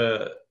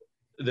the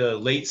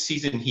late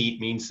season heat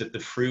means that the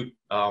fruit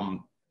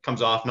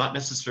comes off not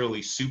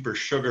necessarily super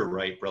sugar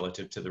ripe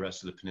relative to the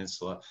rest of the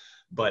peninsula,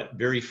 but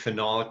very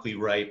phenolically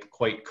ripe,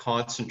 quite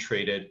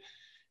concentrated.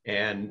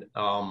 And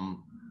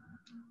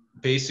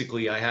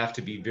basically I have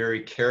to be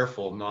very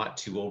careful not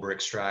to over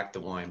extract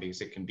the wine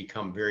because it can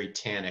become very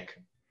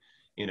tannic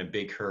in a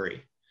big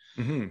hurry.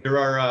 Mm-hmm. There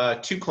are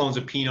 2 clones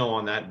of Pinot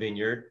on that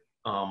vineyard.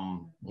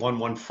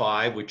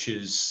 115, which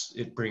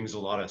it brings a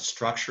lot of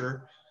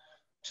structure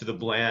to the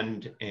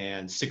blend,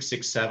 and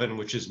 667,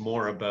 which is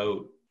more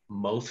about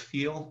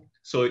mouthfeel.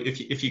 So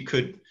if you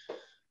could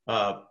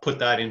put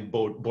that in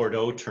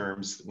Bordeaux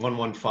terms,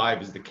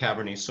 115 is the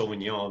Cabernet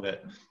Sauvignon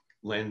that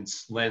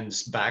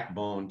lends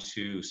backbone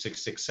to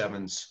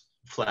 667's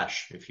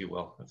flesh, if you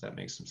will, if that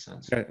makes some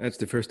sense. That's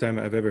the first time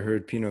I've ever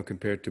heard Pinot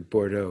compared to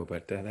Bordeaux,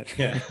 but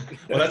yeah.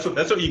 Well,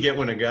 that's what you get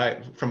when a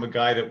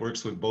guy that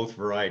works with both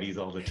varieties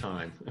all the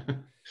time.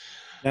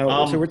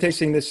 Now, so we're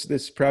tasting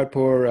this Proud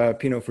Pour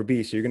Pinot for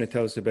B. So you're going to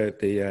tell us about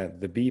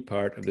the B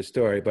part of the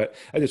story, but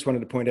I just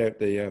wanted to point out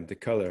the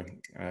color,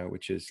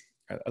 which is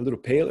a little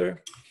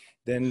paler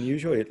than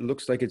usual. It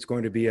looks like it's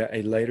going to be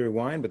a lighter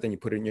wine, but then you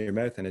put it in your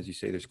mouth, and as you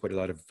say, there's quite a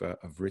lot of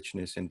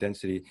richness and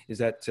density. Is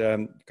that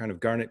kind of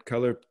garnet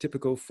color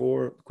typical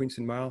for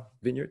Queenston Mile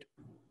Vineyard?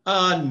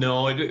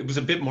 No, it was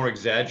a bit more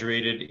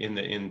exaggerated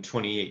in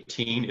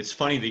 2018. It's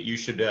funny that you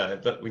should,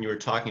 when you were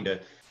talking to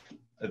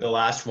the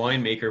last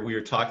winemaker, we were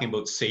talking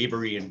about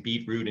savory and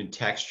beetroot and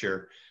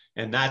texture,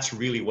 and that's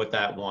really what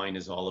that wine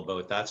is all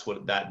about. That's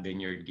what that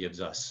vineyard gives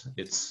us.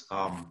 It's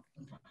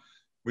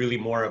really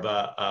more of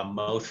a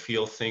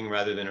mouthfeel thing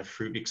rather than a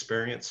fruit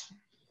experience.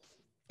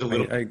 A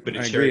little bit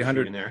of cherry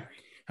fruit in there.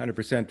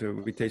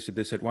 100%. We tasted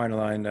this at Wine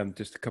Line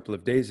just a couple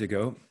of days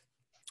ago,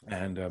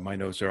 and my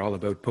notes are all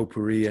about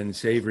potpourri and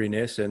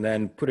savoriness, and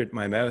then put it in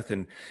my mouth,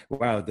 and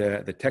wow,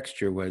 the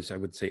texture was, I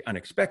would say,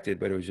 unexpected,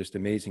 but it was just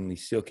amazingly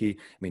silky.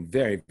 I mean,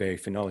 very, very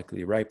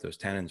phenolically ripe. Those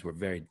tannins were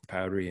very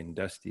powdery and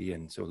dusty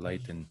and so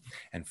light and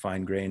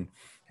fine grain.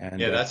 And,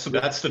 yeah, that's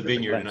the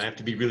vineyard, and I have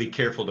to be really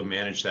careful to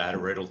manage that,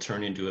 or it'll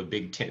turn into a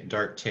big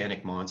dark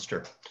tannic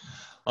monster.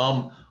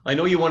 I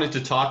know you wanted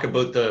to talk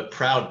about the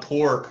Proud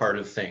Pour part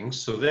of things,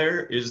 so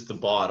there is the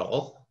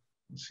bottle.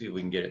 Let's see if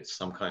we can get it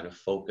some kind of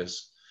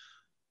focus.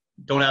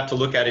 Don't have to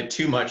look at it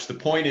too much. The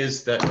point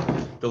is that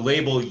the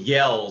label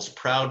yells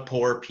Proud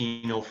Pour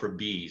Pinot for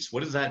Bees.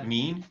 What does that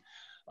mean?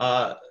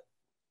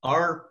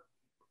 Our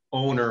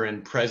owner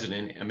and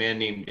president, a man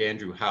named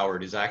Andrew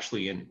Howard, is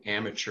actually an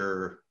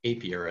amateur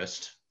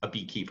apiarist, a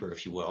beekeeper,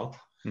 if you will.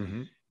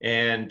 Mm-hmm.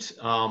 And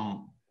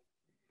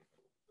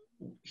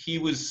he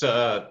was,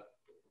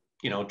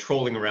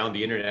 trolling around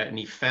the internet, and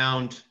he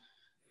found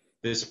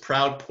this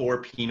Proud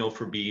Pour Pinot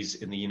for Bees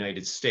in the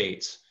United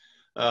States.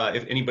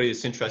 If anybody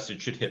that's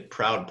interested should hit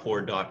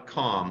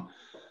proudpour.com.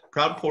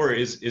 Proud Pour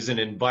is an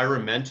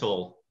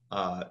environmental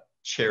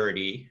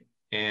charity,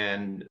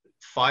 and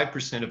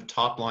 5% of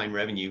top line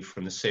revenue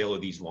from the sale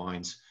of these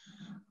wines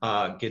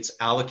gets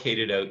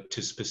allocated out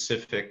to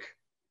specific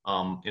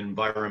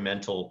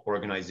environmental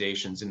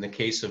organizations. In the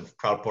case of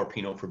Proud Pour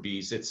Pinot for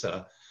Bees, it's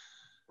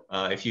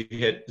if you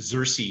hit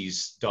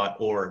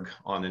xerces.org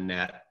on the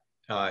net,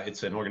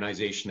 it's an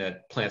organization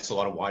that plants a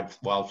lot of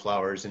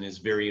wildflowers and is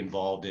very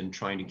involved in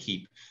trying to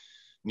keep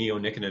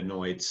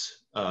neonicotinoids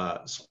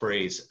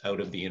sprays out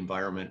of the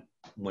environment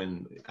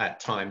at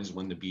times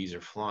when the bees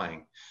are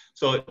flying.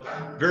 So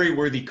very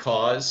worthy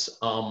cause.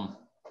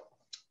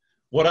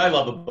 What I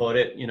love about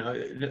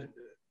it,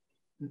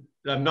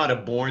 I'm not a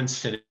born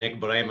cynic,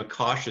 but I am a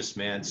cautious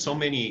man. So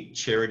many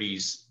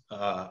charities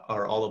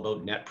are all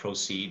about net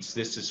proceeds.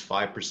 This is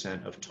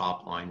 5% of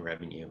top line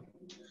revenue.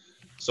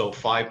 So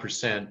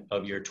 5%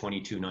 of your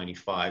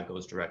 $22.95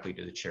 goes directly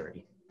to the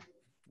charity.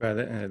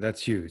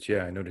 That's huge.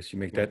 Yeah, I noticed you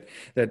make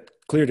that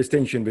clear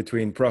distinction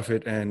between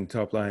profit and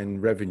top line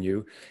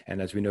revenue.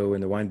 And as we know, in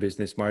the wine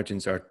business,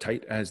 margins are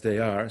tight as they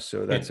are.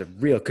 So that's a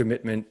real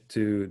commitment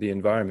to the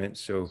environment.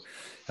 So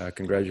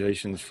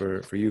congratulations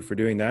for you for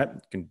doing that.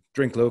 You can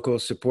drink local,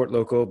 support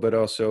local, but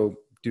also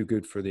do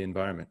good for the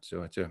environment.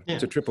 So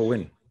it's a triple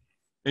win.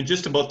 And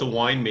just about the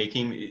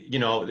winemaking,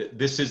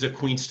 this is a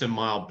Queenston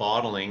Mile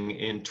bottling.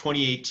 In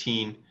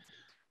 2018,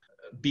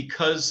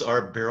 because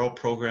our barrel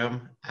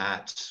program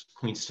at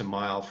Queenston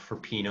Mile for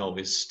Pinot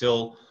is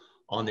still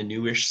on the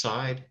newish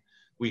side,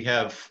 we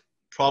have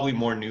probably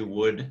more new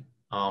wood,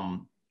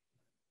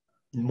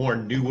 more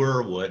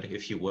newer wood,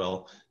 if you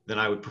will, than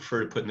I would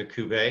prefer to put in the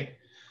cuvee.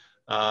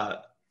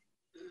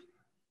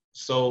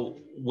 So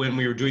when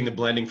we were doing the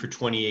blending for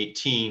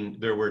 2018,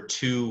 there were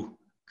 2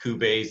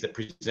 cuvées that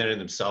presented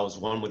themselves,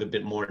 one with a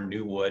bit more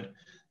new wood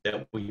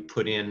that we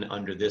put in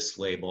under this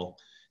label.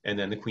 And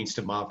then the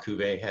Queenston Mild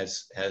Cuvée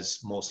has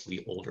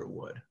mostly older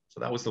wood. So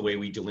that was the way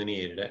we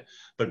delineated it.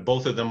 But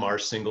both of them are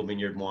single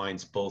vineyard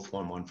wines, both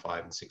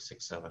 115 and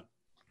 667.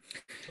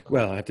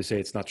 Well, I have to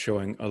say it's not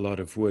showing a lot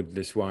of wood,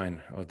 this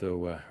wine,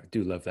 although I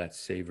do love that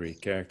savory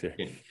character.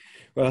 Yeah.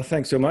 Well,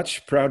 thanks so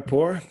much. Proud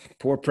pour,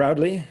 pour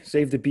proudly,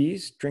 save the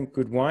bees, drink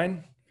good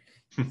wine.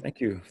 Thank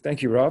you.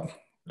 Thank you, Rob.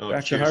 Oh,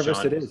 Back cheers, to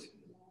harvest John. it is.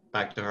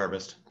 Back to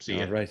harvest. See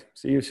you. All right.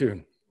 See you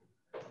soon.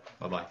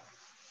 Bye-bye.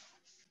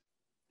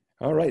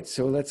 All right.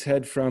 So let's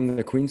head from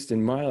the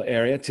Queenston Mile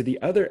area to the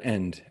other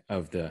end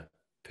of the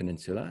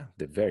peninsula,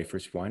 the very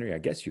first winery I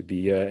guess you'd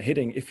be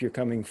hitting if you're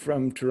coming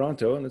from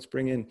Toronto. And let's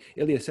bring in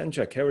Ilya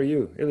Senchuk. How are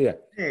you, Ilya?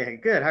 Hey,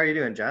 good. How are you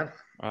doing, John?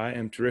 I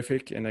am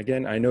terrific. And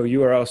again, I know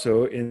you are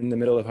also in the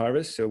middle of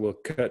harvest, so we'll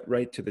cut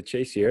right to the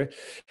chase here.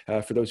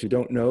 For those who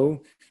don't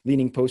know,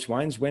 Leaning Post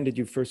Wines, when did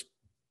you first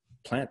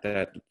plant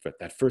that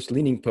first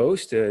Leaning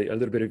Post? A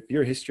little bit of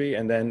your history,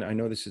 and then I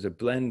know this is a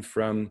blend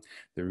from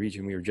the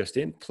region we were just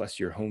in, plus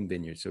your home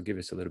vineyard. So give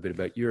us a little bit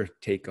about your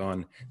take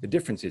on the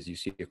differences you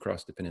see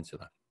across the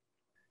peninsula.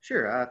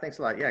 Sure. Thanks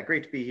a lot. Yeah,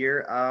 great to be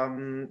here.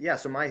 Yeah,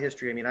 so my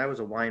history, I mean, I was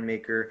a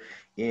winemaker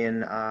in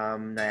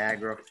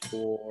Niagara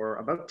for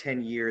about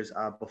 10 years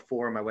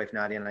before my wife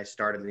Nadia and I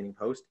started Leaning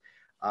Post.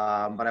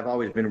 But I've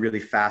always been really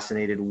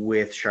fascinated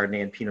with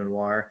Chardonnay and Pinot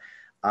Noir,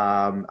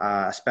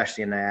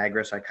 especially in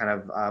Niagara. So I kind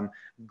of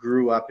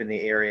grew up in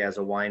the area as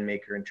a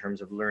winemaker in terms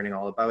of learning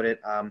all about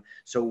it.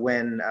 So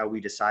when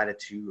we decided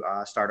to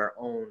start our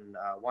own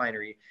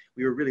winery,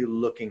 we were really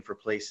looking for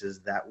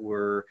places that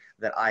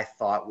I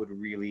thought would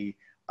really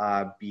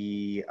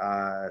be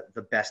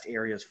the best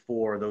areas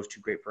for those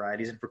two grape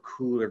varieties and for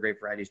cooler grape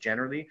varieties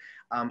generally.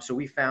 So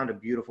we found a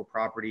beautiful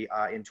property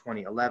in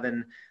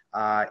 2011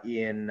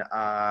 in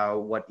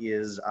what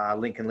is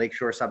Lincoln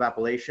Lakeshore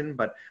sub-appellation,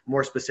 but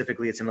more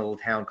specifically, it's in a little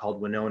town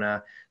called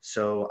Winona.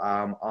 So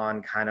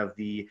on kind of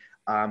the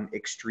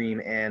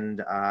extreme end,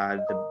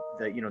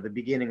 the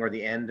beginning or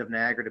the end of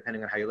Niagara,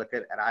 depending on how you look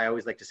at it. And I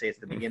always like to say it's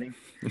the beginning.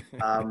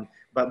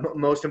 But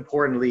most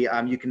importantly,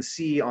 you can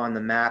see on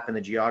the map and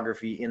the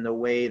geography in the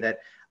way that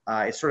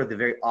it's sort of the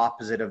very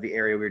opposite of the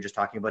area we were just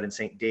talking about in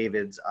St.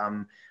 David's,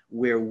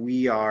 where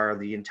we are.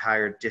 The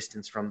entire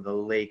distance from the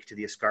lake to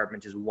the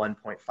escarpment is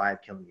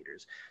 1.5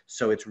 kilometers.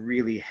 So it's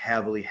really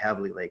heavily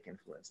lake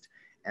influenced.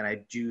 And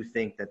I do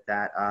think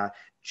that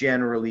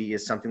generally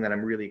is something that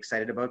I'm really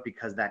excited about,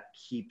 because that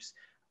keeps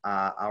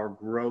our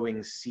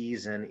growing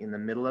season in the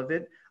middle of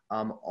it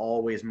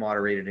always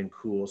moderated and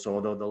cool. So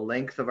although the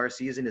length of our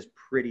season is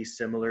pretty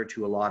similar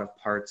to a lot of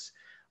parts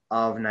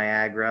of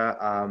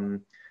Niagara,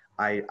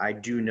 I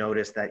do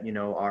notice that,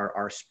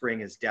 our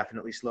spring is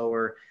definitely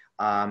slower,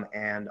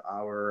 and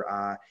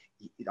our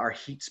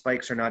heat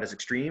spikes are not as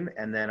extreme.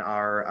 And then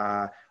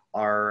our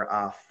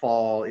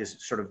fall is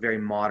sort of very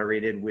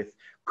moderated, with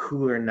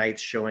cooler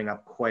nights showing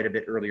up quite a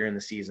bit earlier in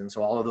the season.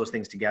 So all of those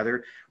things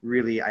together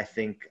really, I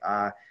think,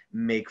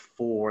 make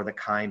for the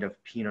kind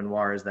of Pinot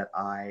Noirs that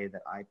I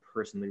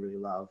personally really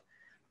love.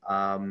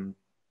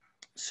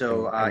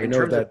 So in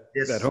terms of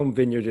this, that home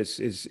vineyard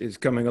is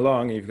coming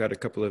along. You've got a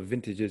couple of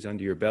vintages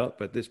under your belt,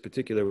 but this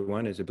particular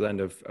one is a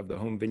blend of the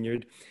home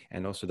vineyard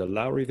and also the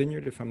Lowry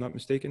vineyard, if I'm not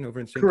mistaken, over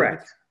in St.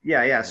 Correct.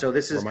 David's. Yeah. So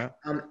this is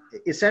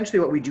essentially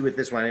what we do with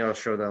this wine. I'll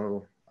show the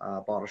little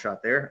bottle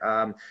shot there.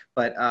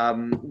 But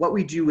what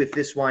we do with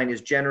this wine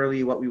is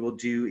generally what we will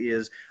do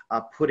is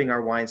putting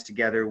our wines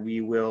together.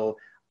 We will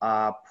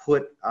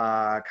put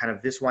kind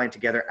of this wine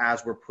together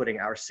as we're putting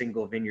our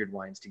single vineyard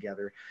wines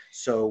together.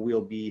 So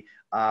we'll be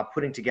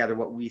putting together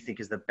what we think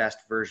is the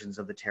best versions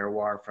of the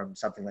terroir from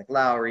something like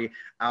Lowry,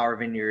 our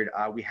vineyard.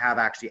 We have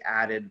actually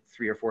added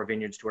 3 or 4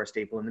 vineyards to our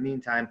staple in the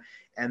meantime.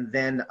 And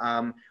then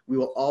we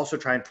will also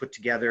try and put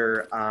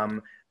together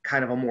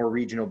kind of a more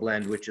regional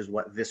blend, which is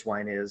what this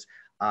wine is.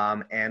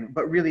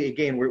 But really,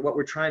 again, what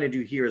we're trying to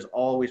do here is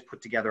always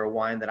put together a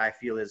wine that I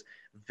feel is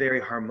very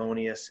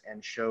harmonious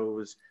and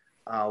shows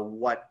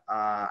what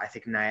I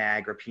think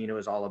Niagara Pinot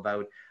is all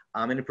about.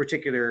 And in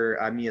particular,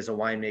 me as a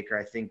winemaker,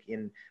 I think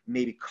in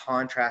maybe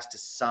contrast to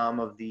some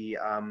of the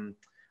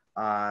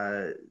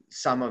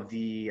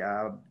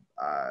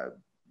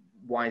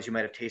wines you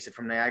might have tasted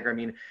from Niagara. I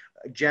mean,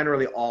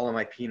 generally all of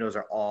my Pinots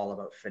are all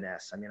about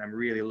finesse. I mean, I'm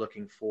really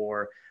looking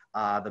for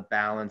the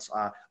balance,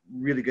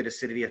 really good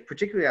acidity.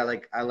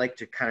 Particularly, I like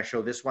to kind of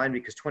show this wine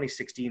because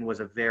 2016 was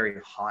a very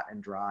hot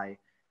and dry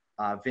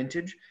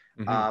vintage.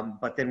 Mm-hmm.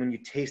 But then when you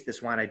taste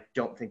this wine, I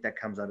don't think that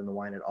comes out in the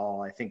wine at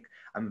all. I think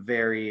I'm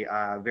very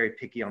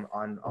picky on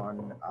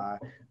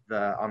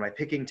my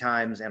picking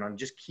times and on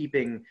just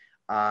keeping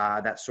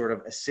that sort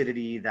of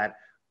acidity, that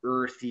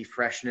earthy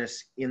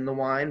freshness in the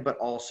wine, but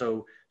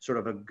also sort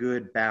of a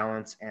good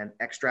balance and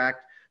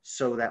extract,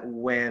 so that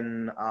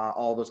when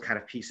all those kind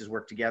of pieces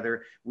work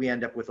together, we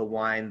end up with a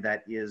wine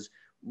that is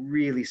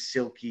really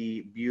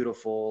silky,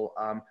 beautiful,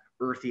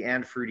 earthy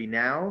and fruity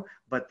now,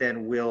 but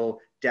then will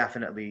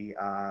definitely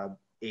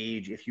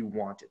age if you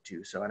want it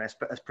to. So, and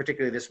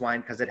particularly this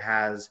wine, because it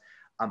has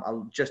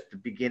just the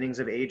beginnings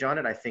of age on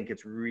it, I think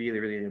it's really,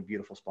 really in a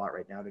beautiful spot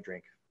right now to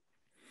drink.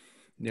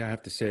 Yeah, I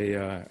have to say,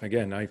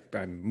 again,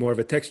 I'm more of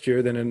a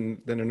texture than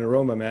an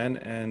aroma man,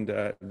 and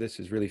this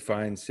is really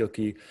fine,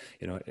 silky.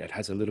 You know, it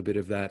has a little bit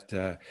of that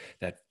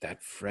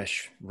that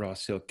fresh raw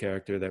silk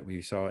character that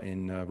we saw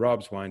in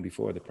Rob's wine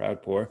before, the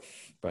Proud Pour.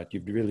 But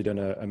you've really done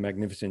a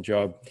magnificent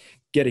job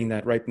getting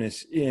that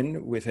ripeness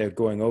in without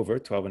going over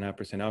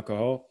 12.5%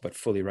 alcohol, but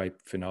fully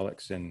ripe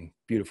phenolics and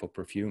beautiful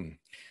perfume.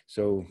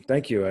 So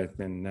thank you,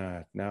 and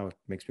now it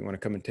makes me want to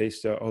come and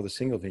taste all the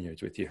single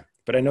vineyards with you.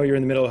 But I know you're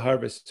in the middle of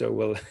harvest, so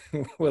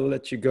we'll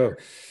let you go.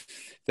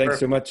 Thanks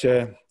so much.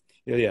 Yeah.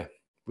 We'll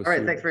all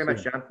right. Thanks very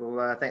much, John.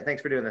 Well,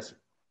 thanks for doing this.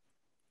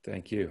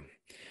 Thank you.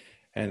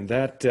 And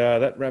that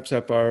wraps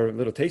up our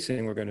little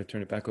tasting. We're going to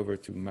turn it back over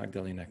to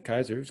Magdalena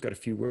Kaiser, who's got a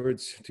few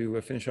words to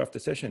finish off the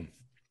session.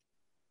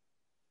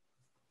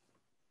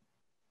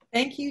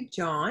 Thank you,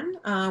 John.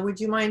 Would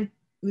you mind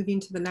moving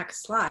to the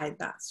next slide?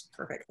 That's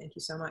perfect. Thank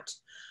you so much.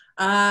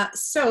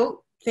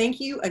 So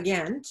thank you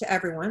again to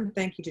everyone.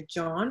 Thank you to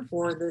John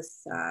for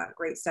this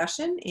great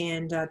session,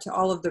 and to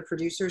all of the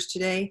producers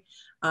today.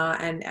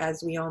 And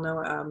as we all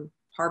know,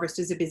 harvest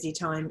is a busy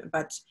time,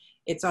 but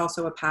it's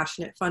also a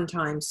passionate, fun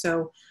time.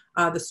 So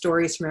the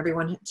stories from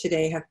everyone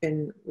today have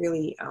been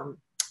really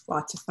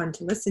lots of fun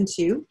to listen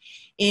to.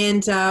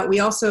 And we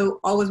also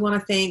always want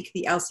to thank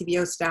the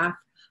LCBO staff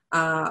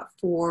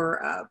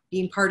for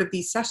being part of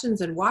these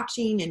sessions and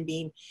watching and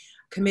being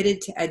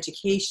committed to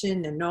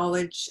education and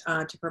knowledge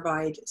to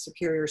provide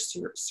superior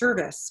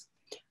service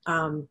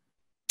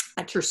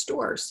at your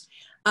stores.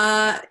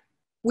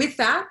 With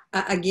that,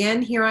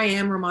 again, here I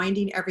am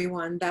reminding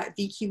everyone that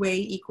VQA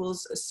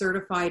equals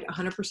certified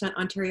 100%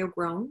 Ontario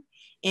grown,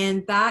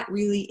 and that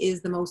really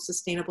is the most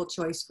sustainable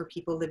choice for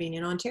people living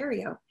in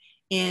Ontario.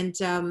 And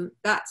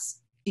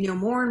that's, you know,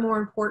 more and more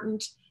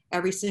important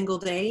every single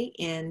day,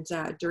 and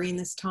during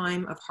this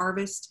time of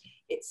harvest,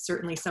 it's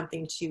certainly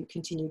something to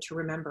continue to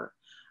remember.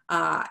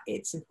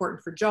 It's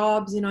important for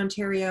jobs in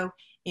Ontario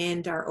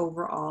and our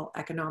overall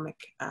economic,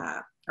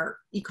 our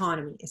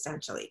economy,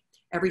 essentially.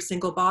 Every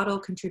single bottle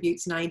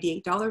contributes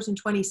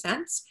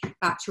 $98.20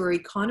 back to our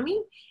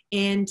economy.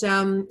 And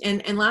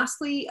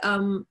lastly,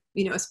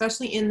 you know,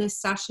 especially in this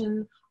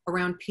session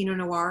around Pinot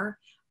Noir,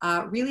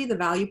 really the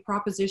value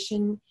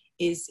proposition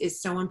is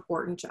so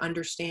important to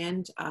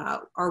understand.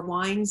 Our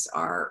wines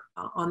are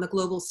on the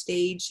global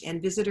stage,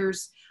 and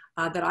visitors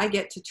that I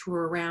get to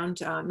tour around,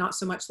 not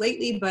so much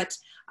lately, but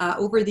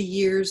over the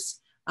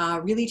years,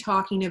 really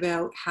talking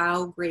about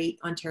how great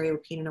Ontario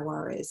Pinot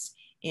Noir is.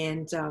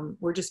 And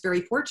we're just very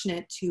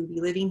fortunate to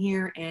be living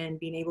here and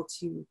being able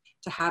to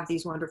have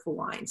these wonderful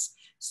wines.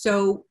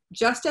 So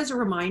just as a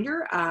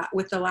reminder,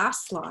 with the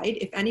last slide,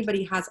 if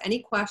anybody has any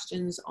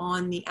questions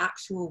on the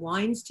actual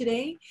wines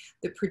today,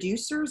 the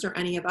producers or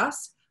any of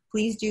us,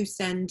 please do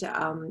send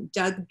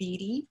Doug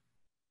Beattie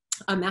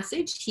a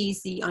message.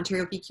 He's the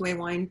Ontario VQA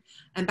Wine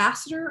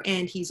Ambassador,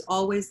 and he's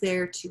always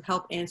there to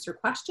help answer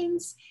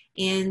questions.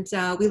 And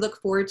we look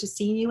forward to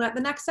seeing you at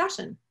the next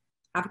session.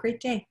 Have a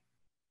great day.